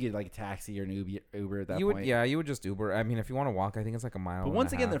 I guess you get like a taxi or an Uber at that You point. would, yeah, you would just Uber. I mean, if you want to walk, I think it's like a mile. But and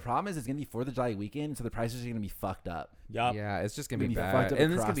once a again, half. the problem is it's gonna be 4th of July weekend, so the prices are gonna be fucked up. Yup. Yeah, it's just gonna Gonna be be bad, fucked up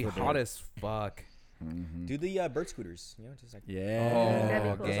and it's gonna across be the hot board. as fuck. Mm-hmm. Do the bird scooters. You know, just like Yeah, That'd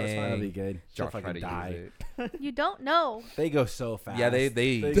be cool. That'd be gang. good. She'll Josh tried fucking to die. use it. You don't know. They go so fast. Yeah, they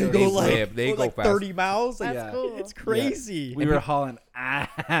They they go go whip. They go go like fast. 30 miles. Like, That's Yeah. cool. it's crazy. We were hauling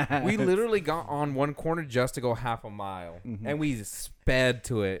ass. We literally got on one corner just to go half a mile, Mhm. and we sped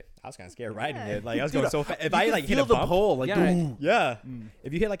to it. I was kind of scared riding Yeah. it. Like I was Dude, going so fast. If You I can like hit feel a the bump, pole, like Yeah, doo. yeah. Mm.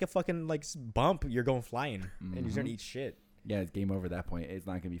 If you hit like a fucking like bump, you're going flying, and you're Mhm. gonna eat shit. Yeah, it's game over at that point. It's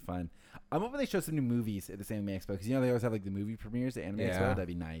not gonna be fun. I'm hoping they show some new movies at the San Anime Expo because you know they always have like the movie premieres at Anime Expo. Yeah. That'd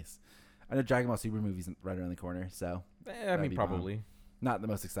be nice. I know Dragon Ball Super movies right around the corner, so I That'd mean, be bomb. probably. not the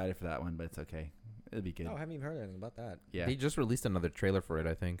most excited for that one, but it's okay. It'll be good. Oh, I haven't even heard anything about that. Yeah. They just released another trailer for it,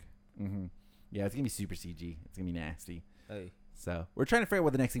 I think. Mm-hmm. Yeah, it's gonna be super CG. It's gonna be nasty. Hey, So we're trying to figure out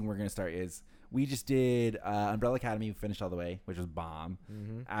what the next thing we're gonna start is. We just did Umbrella Academy, we finished all the way, which was bomb,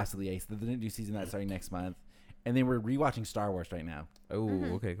 absolutely ace. The new season that's starting next month, and then we're rewatching Star Wars right now. Oh,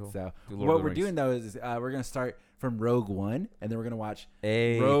 Mhm. okay, cool. So Do Lord of what the we're Rings. doing though is we're gonna start from Rogue One, and then we're gonna watch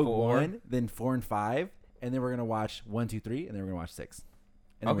Hey, Rogue 4. One, then 4 and 5, and then we're gonna watch 1, 2, 3, and then we're gonna watch 6.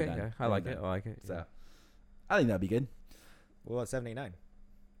 And then we're Okay, done. yeah, Then I we're like done. it. I like it. So I think that'd be good. what about 7, 8, 9?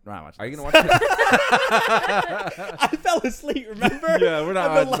 We're not watching. Are you this. gonna watch it? I fell asleep. Remember? Yeah, we're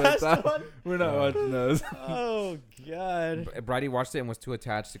not On the watching last that. one. We're not watching those. Oh god. Bridie watched it and was too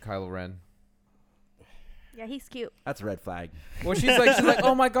attached to Kylo Ren. Yeah, he's cute. That's a red flag. Well, she's like,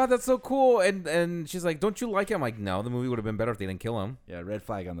 oh my god, that's so cool, and she's like, don't you like him? I'm like, no, the movie would have been better if they didn't kill him. Yeah, red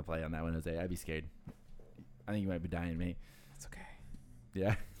flag on the play on that one, Jose. I'd be scared. I think you might be dying, mate. It's okay.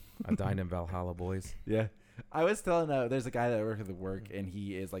 Yeah. I'm dying in Valhalla, boys. Yeah. I was telling there's a guy that works at the work, and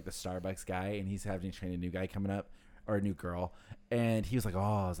he is like the Starbucks guy, and he's having to train a new guy coming up, or a new girl, and he was like,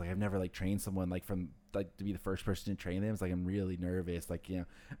 I was like, I've never like trained someone like from like to be the first person to train them. It's like I'm really nervous, like, you know.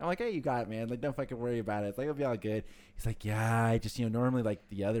 I'm like, hey, you got it, man. Like, don't fucking worry about it. It's like it'll be all good. He's like, yeah, I just, you know, normally like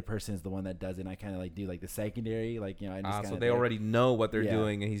the other person is the one that does it. And I kind of like do like the secondary, like, you know, I just So kinda they there. already know what they're Yeah.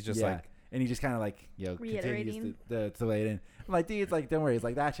 doing, and he's just like, and he just kind of like, you know, continues Reiterating. to lay it in. I'm like, dude, it's like, don't worry. It's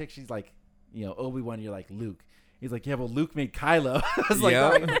like that chick. She's like, you know, Obi-Wan. You're like Luke. He's like, yeah, well, Luke made Kylo. I was like,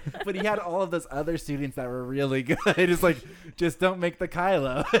 Yeah. "Oh." But he had all of those other students that were really good. It's like, just don't make the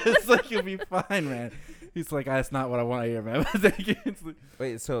Kylo. It's like, you'll be fine, man. He's like, that's not what I want to hear, man. It's like-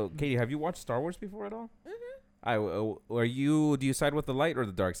 wait. So, Katie, have you watched Star Wars before at all? Mm-hmm. Are you? Do you side with the light or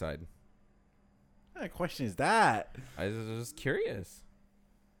the dark side? what kind of question is that? I was just curious.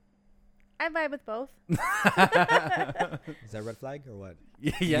 I vibe with both. Is that red flag or what?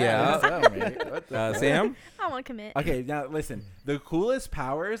 Yeah. Yeah. I guess so, mate. What the fuck? Sam? I don't want to commit. Okay, now listen. The coolest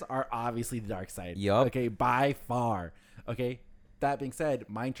powers are obviously the dark side. Yup. Okay, by far. Okay. That being said,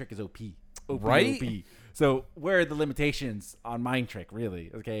 Mind Trick is OP. OP, Right? OP. So where are the limitations on Mind Trick, really?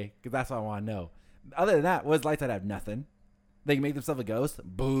 Okay, because that's what I want to know. Other than that, what does Light Side have? Nothing. They can make themselves a ghost.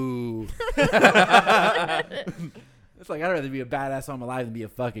 Boo. It's like I'd rather be a badass while I'm alive than be a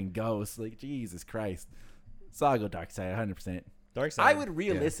fucking ghost. Like Jesus Christ. So I'll go dark side, 100%. Dark side. I would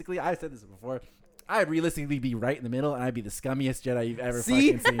realistically, I've said this before, I would realistically be right in the middle, and I'd be the scummiest Jedi you've ever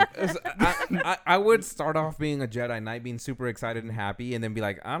See? fucking seen. I would start off being a Jedi Knight, being super excited and happy, and then be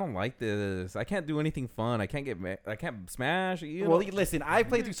like, I don't like this. I can't do anything fun. I can't I can't smash. You know? Well, listen, I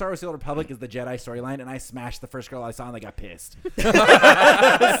played through Star Wars: The Old Republic as the Jedi storyline, and I smashed the first girl I saw, and I got pissed.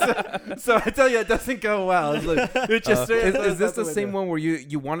 so I tell you, it doesn't go well. It's like, it just is this that's the what I same do. one where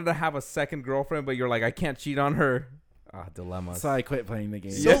you wanted to have a second girlfriend, but you're like, I can't cheat on her? Dilemmas. So I quit playing the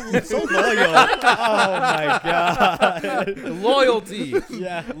game. So loyal. Oh my god. Loyalty.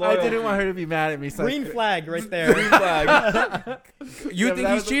 Yeah. I didn't want her to be mad at me. So I Green quit. flag right there. Green flag. You Yeah, think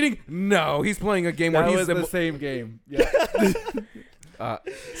that he's was cheating? No, he's playing a game where That he's was the same game. Yeah.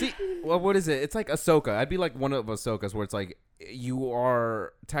 See, well, what is it? It's like Ahsoka. I'd be like one of Ahsoka's where it's like you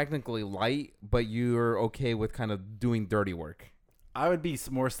are technically light, but you're okay with kind of doing dirty work. I would be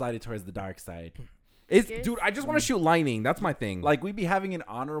more slided towards the dark side. It's, dude, I just want to shoot lightning. That's my thing. Like we'd be having an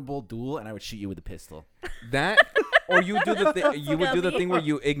honorable duel, and I would shoot you with a pistol. that, or you do the thing. You would do the thing where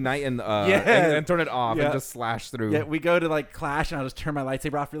you ignite and and turn it off and just slash through. Yeah, we go to like clash, and I'll just turn my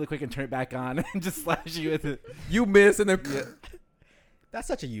lightsaber off really quick and turn it back on, and just slash you with it. You miss and then. That's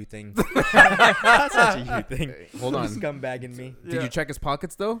such a you thing. That's such a you thing. Hold on. Scumbag in me. Did you check his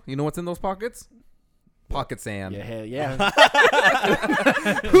pockets though? You know what's in those pockets? Pocket sand. Yeah, hell yeah.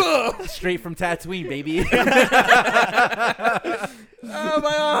 Straight from Tatooine, baby. Oh,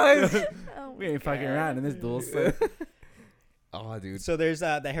 my eyes. Oh We ain't my fucking God. around in this duel. So. Oh, dude. So there's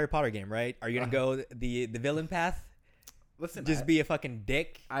the Harry Potter game, right? Are you gonna go the villain path? Listen, Just be a fucking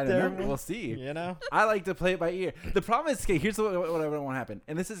dick? I don't know. We'll see. You know? I like to play it by ear. The problem is, okay, here's what I don't want to happen.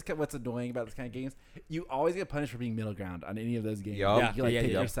 And this is what's annoying about this kind of games. You always get punished for being middle ground on any of those games. Yup. Like, you like Yeah,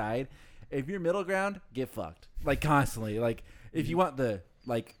 take yeah. your side. If you're middle ground, get fucked. Like constantly. Like if you want the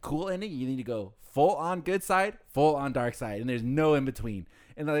like cool ending, you need to go full on good side, full on dark side, and there's no in between.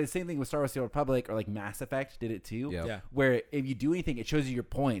 And the same thing with Star Wars: The Old Republic or like Mass Effect did it too. Yep. Yeah. Where if you do anything, it shows you your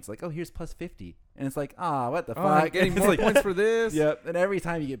points. Like, oh, here's plus 50, and it's like, what the Oh, I'm fuck? getting It's more like- points for this. Yep. And every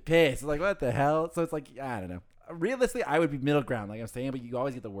time you get pissed, it's like, what the hell? So it's like, I don't know. Realistically, I would be middle ground, like I'm saying, but you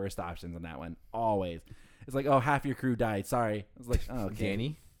always get the worst options on that one. Always. It's like, oh, half your crew died. Sorry. It's like, oh, okay.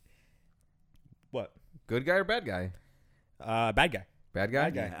 Danny, What? good guy or bad guy? Bad guy. Bad guy.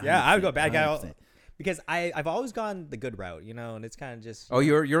 Bad guy. Yeah, I would go bad guy 100%. because I've always gone the good route, you know, and it's kind of just. Oh,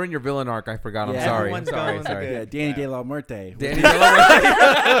 you're in your villain arc. I forgot. I'm Yeah, sorry. everyone's Sorry. going Sorry. the Yeah, Danny Yeah. De La Muerte. Danny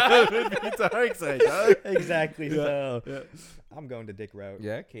Delaware. Would be dark side, dog. exactly. Yeah. So Yeah. I'm going the dick route.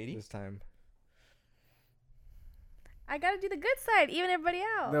 Yeah, Katie. This time. I gotta do the good side, even everybody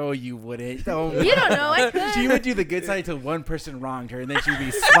else. No, you wouldn't. No. You don't know. I could. She would do the good side until one person wronged her, and then she'd be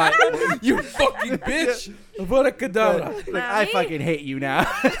smart. You fucking bitch. What a kadabra. Like, Not I me. fucking hate you now.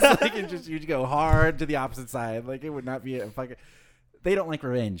 It's like you'd go hard to the opposite side. Like it would not be a fucking. They don't like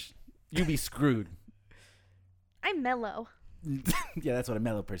revenge. You'd be screwed. I'm mellow. Yeah, that's what a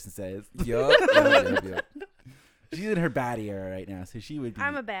mellow person says. Yup. Yup. She's in her baddie era right now, so she would be.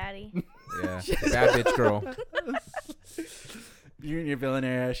 I'm a baddie. Yeah. Bad bitch girl. You're in your villain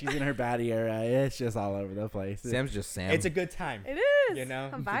era. She's in her baddie era. It's just all over the place. Sam's just Sam. It's a good time. It is. You know,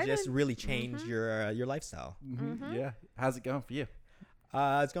 I'm to just vibing. really change your lifestyle. Mhm. Yeah. How's it going for you?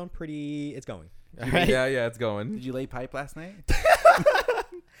 It's going pretty. It's going. Yeah, it's going. Did you lay pipe last night?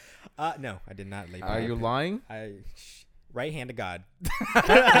 No, I did not lay. Are pipe. you lying? Right hand to God.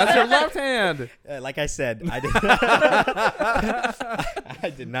 That's your left hand. Like I said, I did. I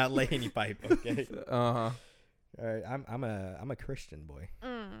did not lay any pipe. Okay. Uh huh. All right. I'm a Christian boy.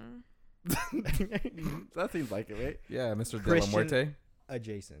 Mm. That seems like it, right? Yeah, Mr. De La Christian- Muerte.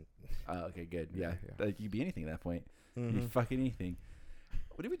 Adjacent. Oh, okay, good. Yeah. Yeah. Like you'd be anything at that point. Mhm. You'd fucking anything.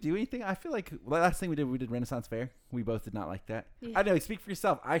 What did we do? Anything? I feel like last thing we did Renaissance Fair. We both did not like that. Yeah. I know. Speak for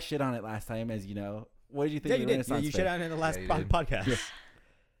yourself. I shit on it last time, as you know. What did you think Yeah, of you the did. Renaissance You Fair? shit on it in the last you did. podcast.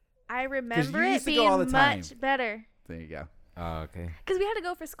 I remember used it to go all the being time. much better. There you go. Oh, okay. Because we had to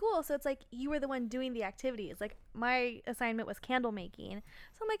go for school, so it's like you were the one doing the activities. Like my assignment was candle making,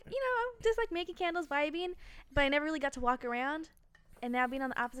 so I'm like, I'm just like making candles, vibing, but I never really got to walk around. And now being on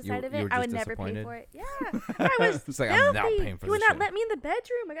the opposite You- side of you it, were I just would never pay disappointed? for it. Yeah, I was It's like, I'm not filthy. paying for You would this not shit. let me in the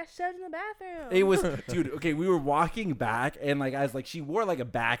bedroom. I got shoved in the bathroom. It was, dude. Okay, we were walking back, and like I was like, she wore like a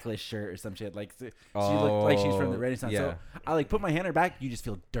backless shirt or some shit. Like she looked like she's from the Renaissance. yeah. So I like put my hand on her back. You just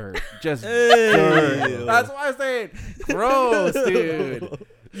feel dirt, just Ew. dirt. That's what I'm saying. Gross, dude.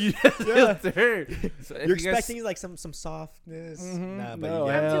 You just feel dirt. So You're expecting like some softness. Nah, but No,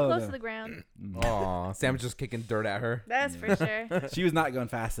 you I'm got- too hell close no. to the ground. Aw, Sam's just kicking dirt at her. That's for sure. She was not going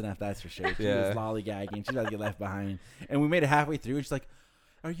fast enough. That's for sure. She Yeah. was lollygagging. She was about to get left behind. And we made it halfway through. And she's like,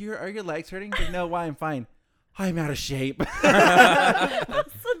 "Are your legs hurting?" Like, no, why? I'm fine. I'm out of shape. I'm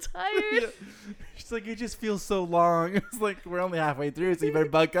so tired. She's like, it just feels so long. It's like we're only halfway through, so you better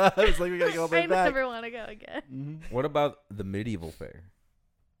buck up. It's like we gotta go I back. never want to go again. Mm-hmm. What about the medieval fair?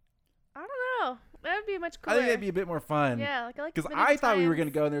 I don't know. That would be much I cooler. think that'd be a bit more fun. yeah, like I like Because medieval I thought we were times.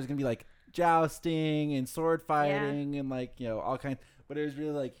 gonna go and there was gonna be like jousting and sword fighting and like all kinds. But it was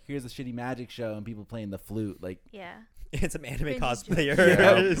really like here's a shitty magic show and people playing the flute. Like Yeah. and some anime Cringy cosplayers.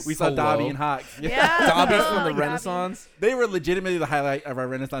 Yeah. We saw Hello. Dobby and Hawk. Yeah. Dobby's Oh, from the Dobby. Renaissance. They were legitimately the highlight of our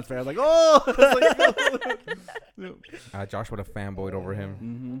Renaissance fair. I was like, oh. Josh would have fanboyed over him.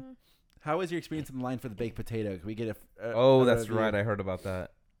 Mm-hmm. How was your experience in the line for the baked potato? Can we get a Oh, another that's review? right. I heard about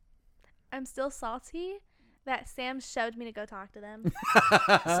that. I'm still salty that Sam shoved me to go talk to them.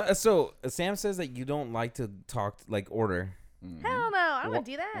 So Sam says that you don't like to order. Mhm. Hell no, I don't want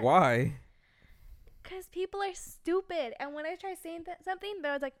to do that. Why? Because people are stupid. And when I try saying something,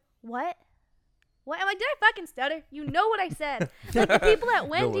 they're always like, what? What? I'm like, did I fucking stutter? You know what I said. Like the people at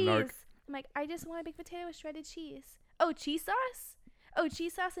Wendy's. narc. I'm like, I just want a baked potato with shredded cheese. Oh, cheese sauce? Oh,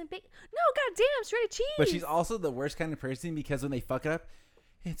 cheese sauce and bacon. No, goddamn, shredded cheese. But she's also the worst kind of person because when they fuck up,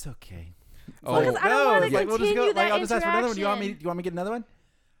 it's okay. Oh, Because I don't want to like, we'll just continue go. that Like, I'll just ask for another one. Do you want me? interaction. Do you want me to get another one?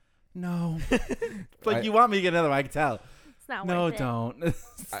 No. I- You want me to get another one? I can tell. It's not No, worth it. don't.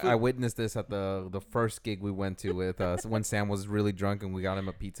 I witnessed this at the first gig we went to with when Sam was really drunk and we got him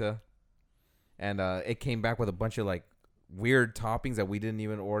a pizza, and it came back with a bunch of like weird toppings that we didn't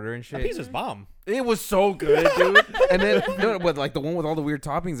even order and That shit. pizza's bomb. It was so good, dude. And then no, but like the one with all the weird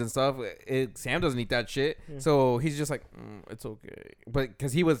toppings and stuff, Sam doesn't eat that shit, so he's just like, it's okay, but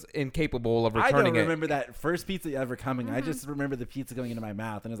because he was incapable of I returning don't it. remember that first pizza ever coming. I just remember the pizza going into my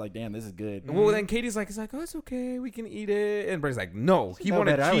mouth, and I was like, "Damn, this is good." Well, then Katie's like, oh, it's okay, we can eat it, and Brady's like, no, he No,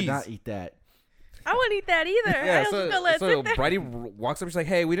 wanted man, I would cheese. not eat that. I wouldn't eat that either. I Yeah, was just gonna let it so sit there. Brady walks up. She's like,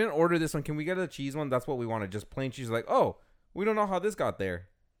 "Hey, we didn't order this one. Can we get a cheese one? That's what we wanted, just plain cheese." Like, "Oh, we don't know how this got there."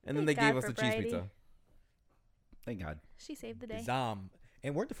 And then Thank they gave God us the for cheese Brady. pizza. Thank God. She saved the day.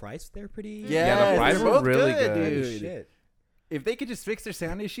 And weren't the fries there pretty? Yeah, the fries they're were both really good, good. dude. Shit. If they could just fix their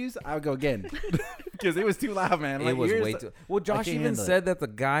sound issues, I would go again because it was too loud, man. It Like, was yours- way too. Well, Josh can't even handle it. said that the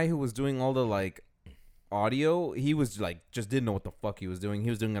guy who was doing all the like audio, he was like just didn't know what the fuck he was doing. He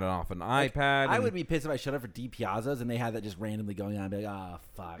was doing it off an iPad. I and would be pissed if I shut up for D Piazzas and they had that just randomly going on. I'd be like, oh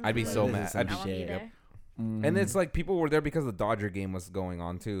fuck. I'd be Like, so this mad. is some I'd I be won't shit. either. And it's like people were there because the Dodger game was going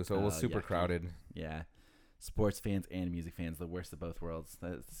on too, so it was Oh, super yucky. crowded. Yeah, sports fans and music fans, the worst of both worlds.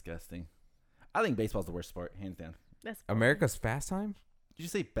 That is disgusting. I think baseball's the worst sport, hands down. That's America's Fast Time. Did you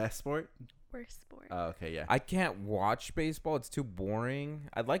say best sport? worst sport. Oh, okay, yeah. I can't watch baseball. It's too boring.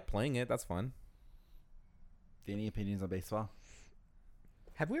 I like playing it. That's fun. Any opinions on baseball?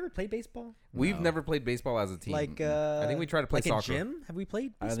 Have we ever played baseball? We've No. never played baseball as a team. Like, I think we tried to play like soccer. in gym? Have we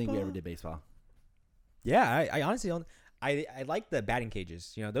played I baseball? don't think we ever did baseball. Yeah, I honestly don't. I like the batting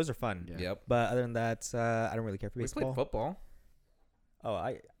cages. You know, those are fun. Yeah. Yep. But other than that, I don't really care for We baseball. played football. Oh,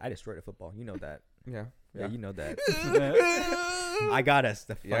 I destroyed a football. You know that. Yeah. Yeah, you know that. I I got us.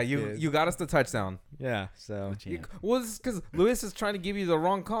 The Yeah, fuck you is. you got us the touchdown. Yeah. So Well, it's because Lewis is trying to give you the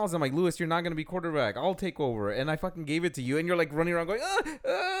wrong calls. I'm like, Lewis, you're not gonna be quarterback. I'll take over, and I fucking gave it to you, and you're like running around going,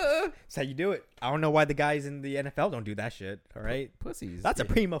 that's how you do it. I don't know why the guys in the NFL don't do that shit. All right. pussies. That's a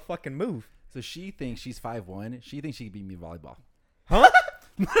primo fucking move. So she thinks she's 5'1". She thinks she could beat me in volleyball.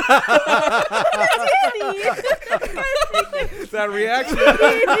 that reaction.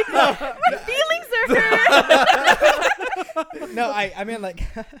 My feelings are hurt. No, I mean like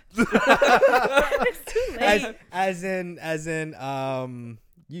It's too late. as in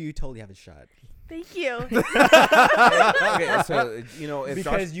you totally have a shot Thank you. Okay, so if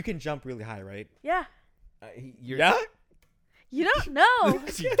because Josh, you can jump really high, right? Yeah. you're, You don't know.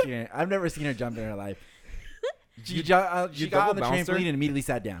 She can't. I've never seen her jump in her life. She got on double the bounced her? trampoline and immediately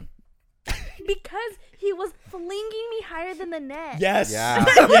sat down. Because he was flinging me higher than the net. Yes. Yeah.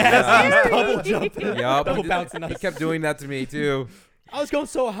 Yes. Scary. Double jumping. Yup. Double He bouncing He us. kept doing that to me too. I was going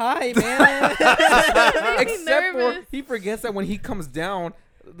so high, man. Made me Except for nervous. he forgets that when he comes down,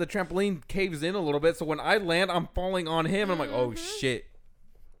 the trampoline caves in a little bit. So when I land, I'm falling on him. And I'm like, oh shit.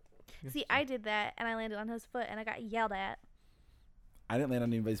 See, I did that, and I landed on his foot, and I got yelled at. I didn't land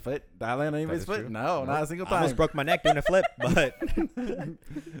on anybody's foot. Did I land on anybody's is foot? true. No, not a single I time. almost broke my neck doing a flip, but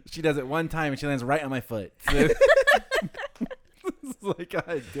She does it one time and she lands right on my foot. It's like,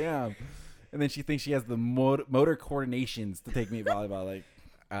 God damn. And then she thinks she has the motor coordinations to take me at volleyball. Like,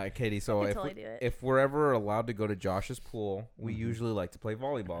 Katie, so I could if, totally do it. if we're ever allowed to go to Josh's pool, we usually like to play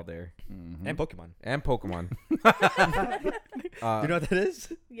volleyball there. and Pokemon. And Pokemon. You know what that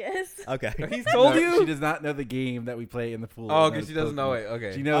is? Yes. Okay. He's told no, you? she does not know the game that we play in the pool. Oh, That because is she doesn't know Pokemon. it.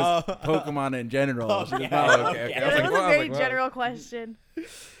 Okay. She knows Oh. Pokemon in general. She does Okay. not know. Okay. I That was was like, a wow, very wow. general question.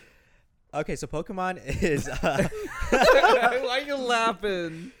 Okay, so Pokemon is Why are you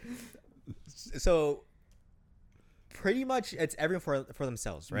laughing? so pretty much it's everyone for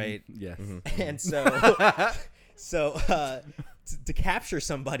themselves, right? Yes. And so to capture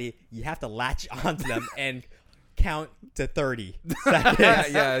somebody, you have to latch onto them and count to 30 seconds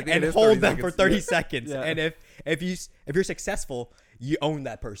Yeah, I think it and is hold 30 them for seconds. 30 Yeah. seconds. Yeah. And if you're successful, you own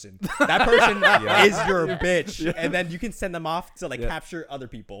that person. That person is your bitch, and then you can send them off to like capture other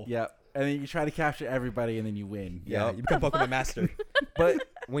people. Yep. And then you try to capture everybody, and then you win. Yeah, Yep. you become Pokemon master. But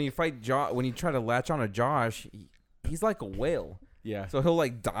when you fight when you try to latch on to Josh, he's like a whale. Yeah. So he'll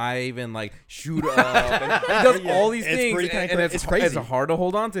like dive and like shoot up. And he does all these It's things, pretty and kinda it's it's crazy. It's hard to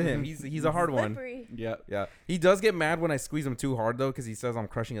hold on to him. He's a hard one. Slippery. Yep. Yeah, he does get mad when I squeeze him too hard though, because he says I'm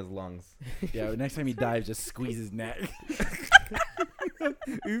crushing his lungs. Yeah. The next time he dives, just squeeze his neck.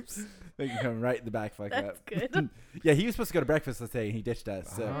 Oops. Make him come right in the back. Fuck That's up. good. Yeah, he was supposed to go to breakfast today, and he ditched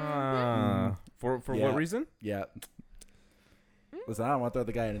us. So For Yeah. what reason? yeah. Listen, I don't want to throw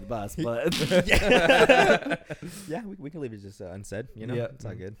the guy under the bus, but Yeah, we can leave it just unsaid. You know, Yeah. it's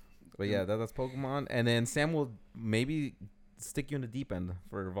all good. But yeah, that's Pokemon, and then Sam will maybe stick you in the deep end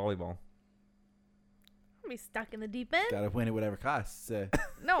for volleyball. I'm gonna be stuck in the deep end. gotta win at whatever costs.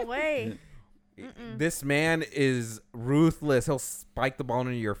 No way. Mm-mm. This man is ruthless. He'll spike the ball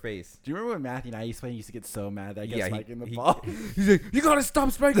into your face. Do you remember when Matthew and I used to play? Used to get so mad that I kept spiking the he- ball. He's like, you gotta stop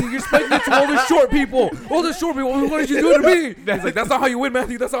spiking. You're spiking it to all the short people. All the short people. What did you do to me? He's like, that's not how you win,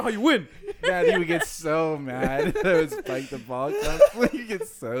 Matthew. That's not how you win. Matthew would get so mad. That would spike the ball constantly. He gets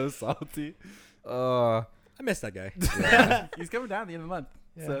so salty. Uh, I miss that guy. He's coming down at the end of the month,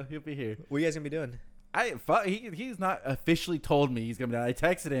 so he'll be here. What are you guys gonna be doing? He's not officially told me he's coming down. I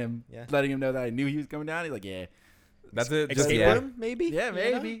texted him, letting him know that I knew he was coming down. He's like, yeah. that's it. Just, Escape yeah. room, maybe. Yeah,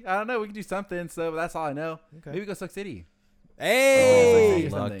 You know? maybe. I don't know. We can do something. So that's all I know. Okay. Maybe go Suck City. Hey.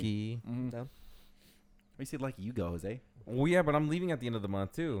 Oh, Lucky. Mm-hmm. Down. We see lucky you go, Jose. Well, yeah, but I'm leaving at the end of the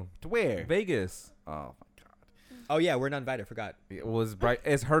month too. To where? Vegas. Oh my god. Oh yeah, we're not invited. Forgot. It was bright.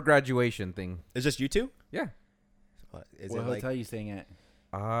 It's her graduation thing. It's just you two. Yeah. Is What it like? hotel you staying at?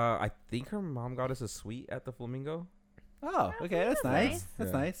 I think her mom got us a suite at the Flamingo. Oh, okay, that's that's nice. nice.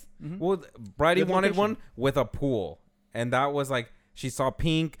 That's Yeah. nice. Mhm. Well, Bridie Good wanted location. one with a pool, and that was like she saw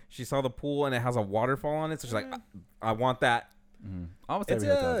pink, she saw the pool, and it has a waterfall on it. So she's like, I want that. Mhm. Almost It's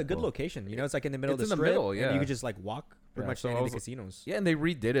every hotel a is good cool. location. You know, it's like in the middle It's of the in the strip. middle, and yeah. you could just like walk pretty Yeah. much So to I any of was- the casinos. Yeah, and they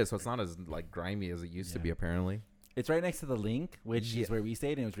redid it, so it's not as like grimy as it used to Yeah. be. Apparently, It's right next to the Link, which Yeah. is where we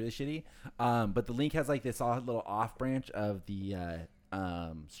stayed, and it was really shitty. But the Link has like this little off branch of the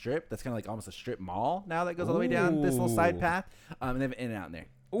strip. That's kind of like almost a strip mall now that goes all the way down this little side Ooh. path. And they have In and Out in there.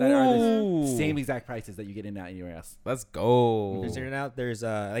 That are the Ooh. same exact prices that you get In and Out anywhere else. let's go. There's In and Out. There's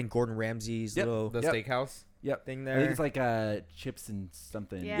I think Gordon Ramsay's Yep. little The Yep. steakhouse. Yep. thing I there. think it's like chips and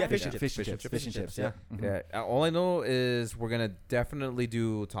something. Yeah. Yeah, fish and Fish and chips. chips. Fish and chips. Yeah. Mhm. Yeah. All I know is we're gonna definitely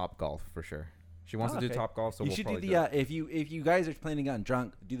do Top Golf for sure. She wants to do Okay. Top Golf, so You we'll should do probably the if you guys are planning on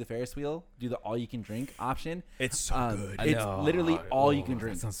drunk, do the Ferris wheel, do the all you can drink option. It's so good. I It's know. literally all you Oh, can that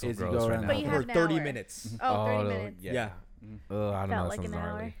drink. sounds so is you gross go right around now. But the you house. For have an 30 hour. minutes. Oh, 30 no, minutes. Yeah. I don't know. Felt That like sounds an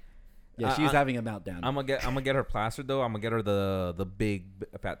gnarly. hour. Yeah, she was having a meltdown. I'm gonna get her plastered though. I'm gonna get her the big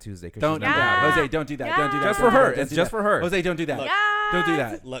Fat Tuesday. 'Cause Don't she's do never that, had it. Jose. Don't do that. Yeah. Don't do that. Just Don't for do her. that. Don't It's do just that. for her. Jose, don't do that. Look. Don't do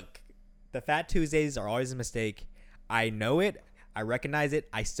that. Look, the Fat Tuesdays are always a mistake. I know it. I recognize it.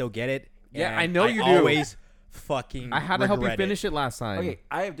 I still get it. Yeah, and I know you do. Always fucking. I had to help you regret finish it last time. Okay,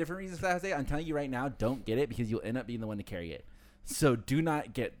 I have different reasons for that, Jose. I'm telling you right now, don't get it because you'll end up being the one to carry it. So do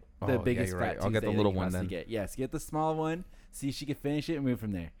not get Oh, the yeah, biggest you're Fat right. I'll get the Tuesday that little you one possibly then. Get. Yes, get the small one. See if she can finish it and move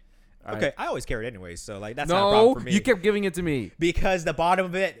from there. All Okay, right? I always carry it anyway, so like that's not a problem No, for me. you kept giving it to me. because the bottom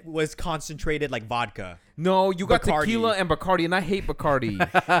of it was concentrated like vodka. No, you got Bacardi. tequila and Bacardi, and I hate Bacardi.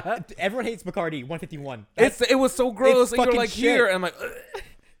 Everyone hates Bacardi 151. It was so gross. It's And you're fucking like shit. here, and I'm like, ugh.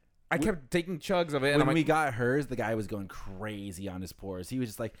 I kept taking chugs of it, and When I'm like, we got hers, the guy was going crazy on his pores. He was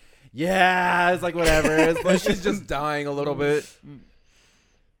just like, "Yeah, it's like whatever." It's but like, she's just dying a little bit.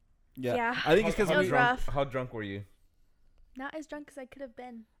 Yeah. I think it's because It was we. rough. How drunk were you? Not as drunk as I could have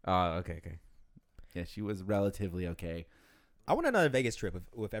been. Oh, okay. Yeah, she was relatively okay. I want another Vegas trip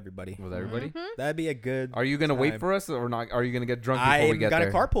with everybody. With everybody. Mhm. That'd be a good. Are you gonna wait time. for us or not? Are you gonna get drunk before we I'm get gonna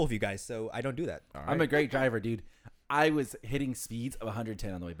there? carpool with you guys, so I don't do that. All I'm a right. great driver, dude. I was hitting speeds of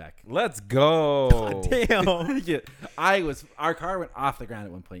 110 on the way back. Let's go. Damn. Yeah, our car went off the ground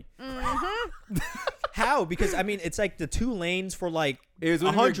at one point. How? Because I mean, it's like the 2 lanes for like It was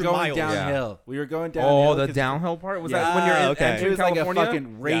when we were 100 going miles. downhill. We were going downhill. Oh, the 'cause- downhill part was Yeah, that when you're in, okay. It entering was like California? a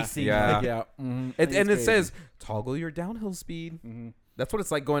fucking racing. Yeah. Like, yeah. Mhm. and it crazy. says toggle your downhill speed. Mhm. That's what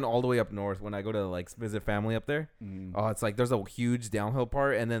it's like going all the way up north when I go to like visit family up there. Mhm. Oh, it's like there's a huge downhill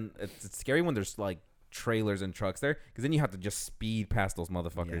part, and then it's scary when there's like trailers and trucks there because then you have to just speed past those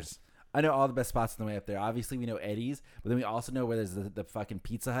motherfuckers. I know all the best spots on the way up there. Obviously, we know Eddie's, but then we also know where there's the fucking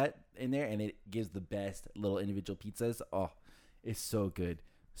Pizza Hut in there, and it gives the best little individual pizzas. Oh, it's so good.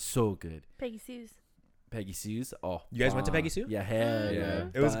 So good. Peggy Sue's. Peggy Sue's. Oh, You guys went to Peggy Sue? Yeah, hell yeah.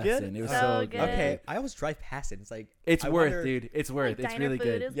 Mhm. It was good? Bussin'. It was So so good. Okay, I always drive past it. It's like It's I worth, wonder- dude. It's worth. Like It's diner really food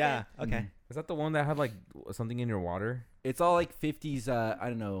good. is Yeah. Mhm. Okay. Is that the one that had like something in your water? It's all like 50s. I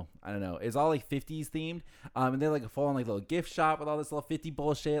don't know. It's all like 50s themed. And they're like a full on like little gift shop with all this little 50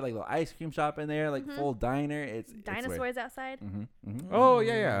 bullshit, like little ice cream shop in there, like Mhm. full diner. It's Dinosaurs outside. Oh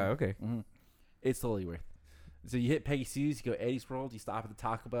yeah, okay. It's totally worth. So you hit Peggy Sue's, you go Eddie's World, you stop at the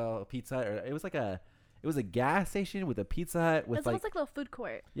Taco Bell Pizza Hut, or it was a gas station with a Pizza Hut with It's almost like a little food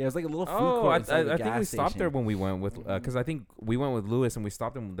court. yeah, it was like a little food Oh, court. I inside of a think we gas stopped there station. when we went with because I think we went with Lewis and we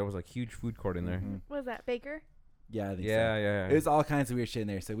stopped and there was like huge food court in there. Mhm. What is that? Baker? Yeah, I think Yeah, so. yeah. It was all kinds of weird shit in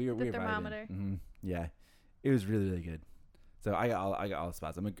there. So we were The vibing. thermometer. Yeah, it was really really good. So I got all the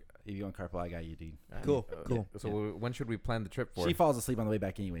spots. If you want carpool, I got you, dude. Cool. Cool. So when should we plan the trip for? She falls asleep on the way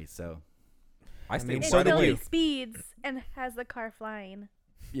back anyway. So I stayed. mean, It so did still you. speeds and has the car flying.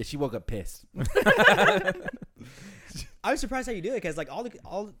 yeah, she woke up pissed. I was surprised how you do it because like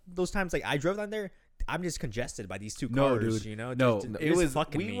all those times like I drove down there, I'm just congested by these two No, cars. dude. You know, No, Just- it just was.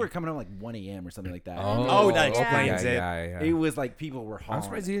 fucking We me. were coming home like 1 a.m. or something like that. Oh, that Yeah. explains it. Yeah. It was like people were I'm hauling.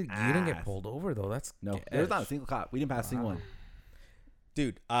 surprised you didn't get ass. pulled over though. That's No, sketch. there was not a single cop. We didn't pass a single Wow. one.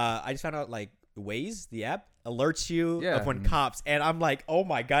 Dude, I just found out like Waze, the app, alerts you Yeah. of when cops, and I'm like, oh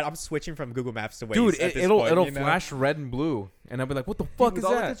my god, I'm switching from Google Maps to Waze. Dude, at this it'll point, it'll you know? flash red and blue, and I'll be like, "What the fuck With is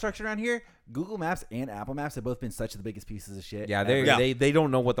all the that?" construction around here, Google Maps and Apple Maps have both been such the biggest pieces of shit. Yeah, ever. they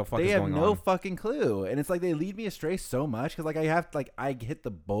don't know what the fuck They is have going no on. fucking clue, and it's like they lead me astray so much because like I hit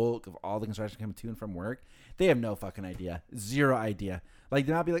the bulk of all the construction coming to and from work. They have no fucking idea, zero idea. Like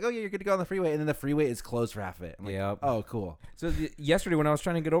they'll not be like, oh yeah, you're good to go on the freeway, and then the freeway is closed for half of it. I'm like, Yep. oh cool. So yesterday when I was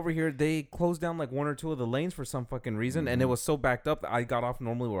trying to get over here, they closed down like one or two of the lanes for some fucking reason, and it was so backed up that I got off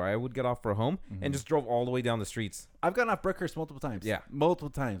normally where I would get off for home and just drove all the way down the streets. I've gone off Brookhurst multiple times. Yeah. multiple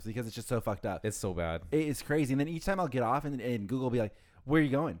times because it's just so fucked up. It's so bad. It is crazy, and then each time I'll get off, and Google will be like, "Where are you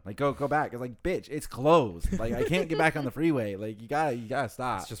going? Like, go back." It's like, "Bitch, it's closed. Like, I can't get back on the freeway. Like, you gotta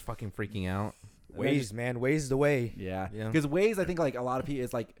stop." It's just fucking freaking out. Waze, man, Waze is the way. yeah, Yeah. because Waze, I think like a lot of people,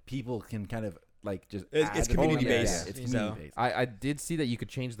 it's like people can kind of like just It's add the community phone. based, Yeah, it's so- community based. I did see that you could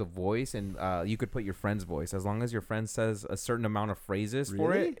change the voice and you could put your friend's voice as long as your friend says a certain amount of phrases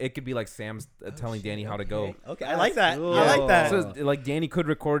for Really? it. It could be like Sam's telling Danny how to go. Okay, I like that. cool. I like that. So like Danny could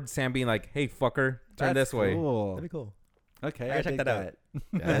record Sam being like, "Hey fucker, turn That's this way." cool. That'd be cool. Okay, I gotta I check dig that out. that.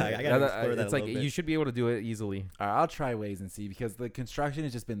 Yeah, I gotta explore that it's a like little bit. you should be able to do it easily. All right, I'll try Waze and see because the construction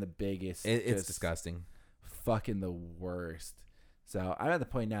has just been the biggest. It's just disgusting. fucking the worst. So I'm at the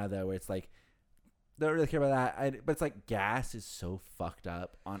point now though where it's like don't really care about that. But it's like gas is so fucked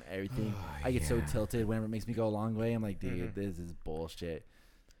up on everything. I get so Yeah. tilted whenever it makes me go a long way. I'm like, dude, this is bullshit.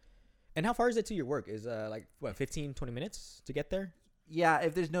 And how far is it to your work? Is like what 15, 20 minutes to get there? Yeah,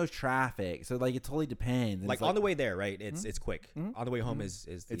 if there's no traffic, so like it totally depends. And Like it's on the way there, right? It's quick. Mhm. On the way home Mhm. is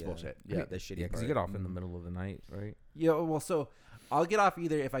the, It's bullshit. Yeah, Yeah. the shitty Yeah, because part. you get off in the middle of the night, right? Yeah, well, so I'll get off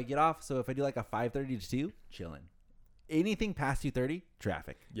either if I get off. So if I do like a 5:30 to 2, chilling. Anything past 2:30,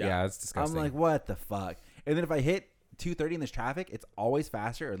 traffic. Yeah, it's disgusting. I'm like, what the fuck? And then if I hit 2:30 and there's traffic, it's always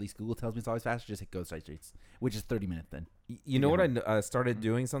faster, or at least Google tells me it's always faster. Just hit go side streets, which is 30 minutes then. You know what Yeah. I started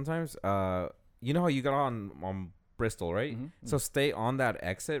doing sometimes? You know how you got on Bristol, right? Mhm. So stay on that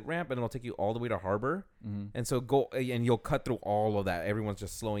exit ramp, and it'll take you all the way to Harbor. Mm-hmm. And so go, and you'll cut through all of that. Everyone's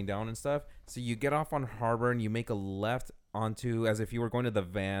just slowing down and stuff. So you get off on Harbor, and you make a left onto as if you were going to the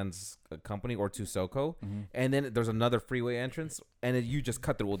Vans company or to SoCo. Mhm. And then there's another freeway entrance, and then you just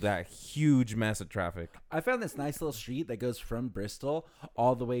cut through that huge mess of traffic. I found this nice little street that goes from Bristol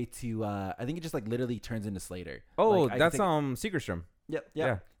all the way to. I think it just like literally turns into Slater. Oh, Like, I that's think- Segerstrom.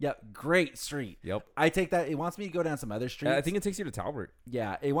 Yep. Great street. Yep. I take that. It wants me to go down some other streets. I think it takes you to Talbot.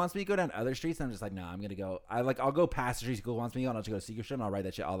 Yeah, it wants me to go down other streets, and I'm just like, nah, I'm gonna go. I'll go past the streets Google wants me to go, and I'll just go to Segerstrom, and I'll ride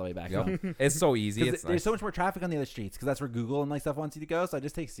that shit all the way back home. Yep. It's so easy. 'Cause It's there's nice. so much more traffic on the other streets because that's where Google and like stuff wants you to go. So I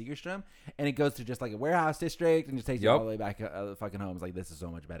just take Segerstrom, and it goes to just like a warehouse district, and just takes you Yep. all the way back fucking home. It's like this is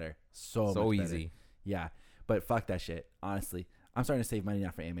so much better, so much better. easy. Yeah, but fuck that shit. Honestly, I'm starting to save money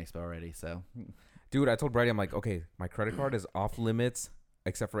now for Amex Expo already. So Dude, I told Brady, I'm like, okay, my credit card is off limits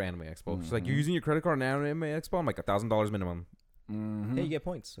except for Anime Expo. She's like, you're Mhm. using your credit card on Anime Expo? I'm like, $1,000 minimum. mhm. Yeah, you get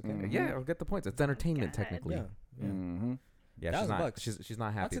points. Okay. Mhm. Yeah, I'll get the points. It's entertainment, God. technically. Yeah. Yeah. Mhm. Yeah, $1,000 she's not. bucks. She's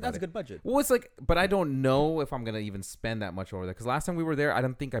not happy. That's about a it. good budget. Well, it's like, but I don't know if I'm gonna even spend that much over there. Because last time we were there, I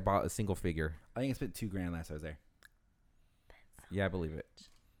don't think I bought a single figure. I think I spent $2,000 last I was there. Yeah, I believe it.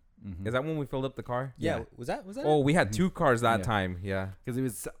 Mhm. Is that when we filled up the car? Yeah. Was that? Oh, we had Mhm. 2 cars that Yeah. time. Yeah. Because it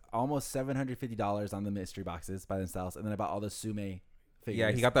was almost $750 on the mystery boxes by themselves, and then I bought all the Sume figures.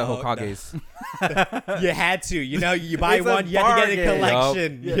 Yeah, he got the Oh, no. Hokages. You had to. You know, you buy It's a one, you had to get a bargain.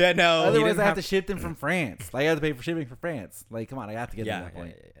 collection. Yup. You know. Otherwise, didn't I have have- to ship them from France. Like, I have to pay for shipping from France. Like, come on, I have to get them yeah, at that yeah,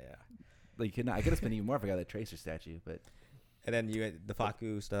 point. yeah. Like, I could have spent even more if I got that Tracer statue, but And then you had the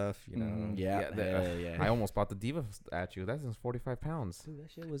Faku stuff, you know. yeah, Yeah, yeah. I almost bought the Diva statue. That's 45 pounds. Dude, that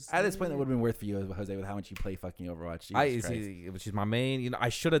shit was. At this point, that would have been worth for you, Jose, with how much you play fucking Overwatch. Jesus I Christ. see, which is my main. You know, I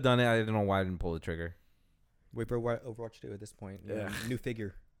should have done it. I didn't know why I didn't pull the trigger. Wait for Overwatch 2 at this point. Yeah. New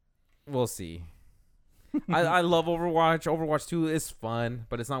figure. We'll see. I love Overwatch. Overwatch 2 is fun,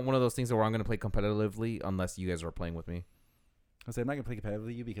 but it's not one of those things where I'm gonna play competitively unless you guys are playing with me. Jose, I'm not gonna play competitively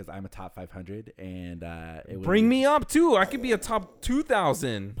with you because I'm a top 500, and it would Bring be- me up too. I could be a top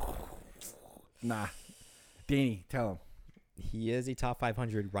 2,000. Nah, Danny, tell him. He is a top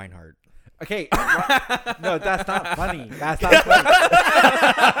 500 Reinhardt. Okay, no, that's not funny. That's not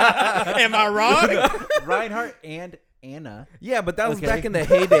funny. Am I wrong? Reinhardt and Anna, Yeah, but that was Okay. back in the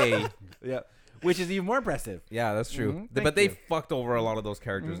heyday. yeah, which is even more impressive. Yeah, that's true. Mhm, But thank they you. fucked over a lot of those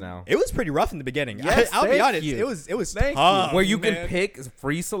characters now. It was pretty rough in the beginning. Yes, I'll be thank honest. you. It was Thank you. tough. Where you can man. pick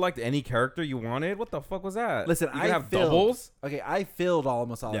free select any character you wanted. What the fuck was that? Listen, you I could have filled- doubles. Okay, I filled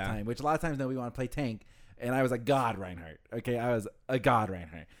almost all Yeah. the time, which a lot of times we want to play tank, and I was a god Reinhardt. Okay, I was a god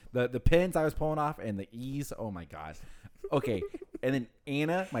Reinhardt. The pins I was pulling off and the E's, oh my god. Okay, and then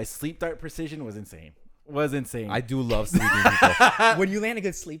Anna, my sleep dart precision was insane. I do love sleeping people. When you land a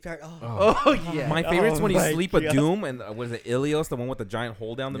good sleep dart, oh. Oh yeah. My favorite is Oh when you my sleep a God. Doom and what is it, Ilios, the one with the giant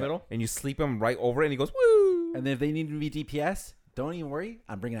hole down the Yeah. middle, and you sleep him right over it, and he goes woo. And then if they need to be DPS, don't even worry.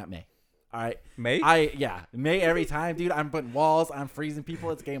 I'm bringing out May. All right. May? May every time, dude. I'm putting walls. I'm freezing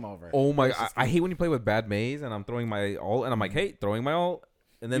people. It's game over. Oh my! It's just I hate when you play with bad maze, and I'm throwing my ult, and I'm like, hey, throwing my ult,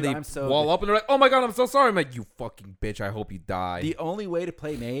 and then Dude, they I'm so wall good. up, and they're like, oh my god, I'm so sorry. I'm like, you fucking bitch. I hope you die. The only way to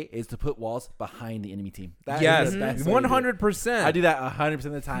play May is to put walls behind the enemy team. That is Yes, the best way to do it. 100%. I do that 100%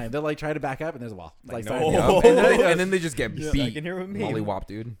 of the time. They'll like try to back up and there's a wall. Like, sign no. me Yep. up. And then they just get Yeah, beat. I can hear what you mean. Molly wop,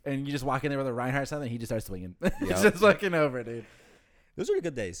 dude. And you just walk in there with a Reinhardt or something, he just starts swinging. Yep. It's just fucking over, dude. Those were the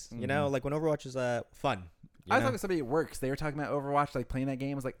good days. You know, like when Overwatch is fun. I was You know? talking to somebody at work. They were talking about Overwatch, like playing that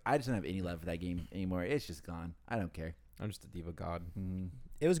game. I was like, I just don't have any love for that game anymore. It's just gone. I don't care. I'm just a diva god.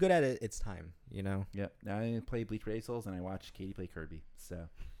 It was good at its time. You know. Yep. Now I play Bleach Red Souls and I watch Katie play Kirby. So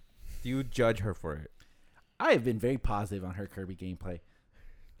Do you judge her for it? I have been very positive on her Kirby gameplay.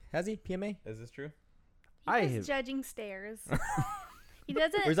 Has he PMA? Is this true? He I just have- judging stares. He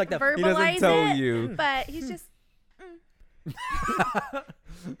doesn't Or he's like that- verbalize He doesn't tell it, you. but he's just.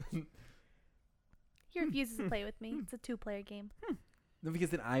 He refuses to play with me. It's a two-player game. No,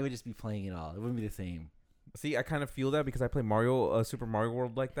 because then I would just be playing it all. It wouldn't be the same. See, I kind of feel that because I play Mario, Super Mario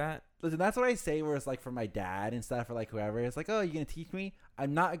World like that. Listen, that's what I say where it's like for my dad and stuff or like whoever. It's like, oh, you're going to teach me?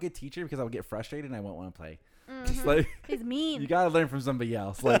 I'm not a good teacher because I'll get frustrated and I won't want to play. It's Mhm. like, He's mean. you got to learn from somebody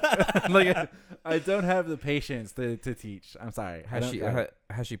else. Like, like I don't have the patience to teach. I'm sorry. I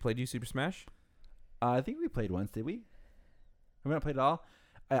Has she played you Super Smash? I think we played once, did we? Have we not played at all?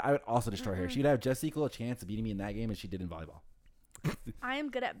 I would also destroy her. Mm-mm. She'd have just equal a chance of beating me in that game as she did in volleyball. I am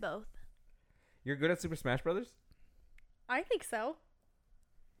good at both. You're good at Super Smash Brothers? I think so.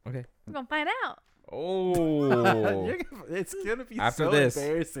 Okay. We're gonna find out. Oh. It's gonna be After so this.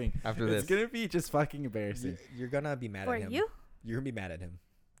 embarrassing. After It's this. gonna be just fucking embarrassing. You're gonna be mad For at him. you, You're gonna be mad at him.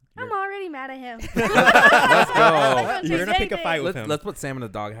 I'm already mad at him. Let's go. You're gonna pick a fight with him. Let's put Sam in the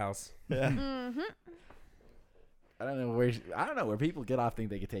doghouse. Yeah. Mm-hmm. I don't know where people get off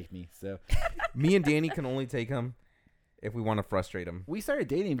think they could take me. So Me and Danny can only take him if we want to frustrate him. we started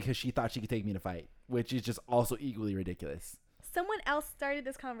dating because she thought she could take me in a fight, which is just also equally ridiculous. Someone else started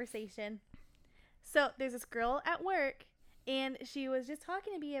this conversation. So there's this girl at work, and she was just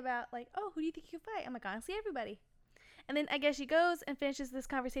talking to me about like, oh, who do you think you could fight? I'm like, honestly, everybody. And then I guess she goes and finishes this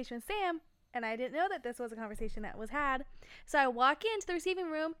conversation with Sam, and I didn't know that this was a conversation that was had. So I walk into the receiving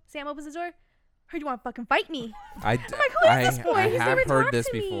room. Sam opens the door. Heard you want to fucking fight me? I, I'm like, who is this boy? I He's have never heard talked this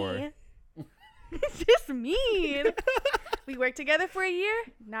to before. me. It's just mean. We worked together for a year.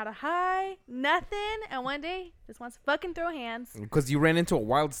 Not a high, nothing. And one day, just wants to fucking throw hands. Because you ran into a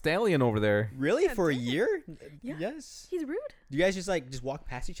wild stallion over there. Really? Yeah, For a damn. year? Yeah. Yes. He's rude. Do you guys just walk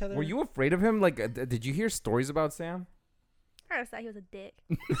past each other? Were you afraid of him? Like, did you hear stories about Sam? I just thought he was a dick.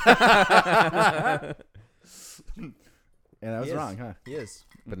 And that was He is. wrong, huh? He is.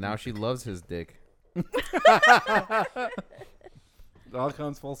 But now she loves his dick. It all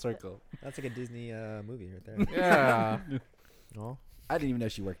comes full circle. That's like a Disney movie right there. Yeah. Oh. I didn't even know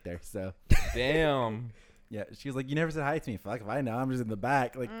she worked there. So Damn. yeah, she was like, "You never said hi to me." Fuck if I know. I'm just in the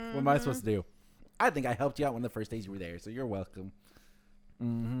back. Like, what am I supposed to do? I think I helped you out one of the first days you were there, so you're welcome.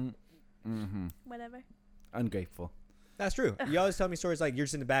 Mm-hmm. Mm-hmm. Whatever. Ungrateful. That's true. You always tell me stories like you're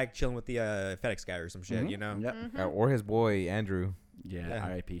just in the back chilling with the FedEx guy or some shit. You know. Yep. Or his boy Andrew. Yeah.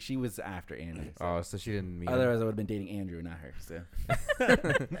 R.I.P. She was after Andrew. So. Oh, so she didn't meet him. Otherwise, I would have been dating Andrew, not her. So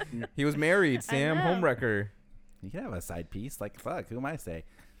He was married. Sam know. Homewrecker. you can have a side piece. Like fuck, who am I to say?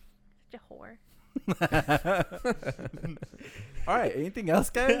 Such a whore. All right. Anything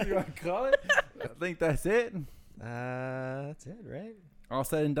else, guys? You want to call it? I think that's it. That's it, right? All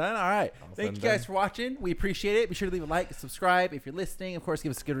said and done. All right. All said Thank and you guys done. for watching. We appreciate it. Be sure to leave a like, subscribe if you're listening. Of course, give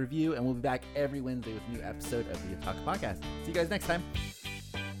us a good review, and we'll be back every Wednesday with a new episode of the Talk Podcast. See you guys next time.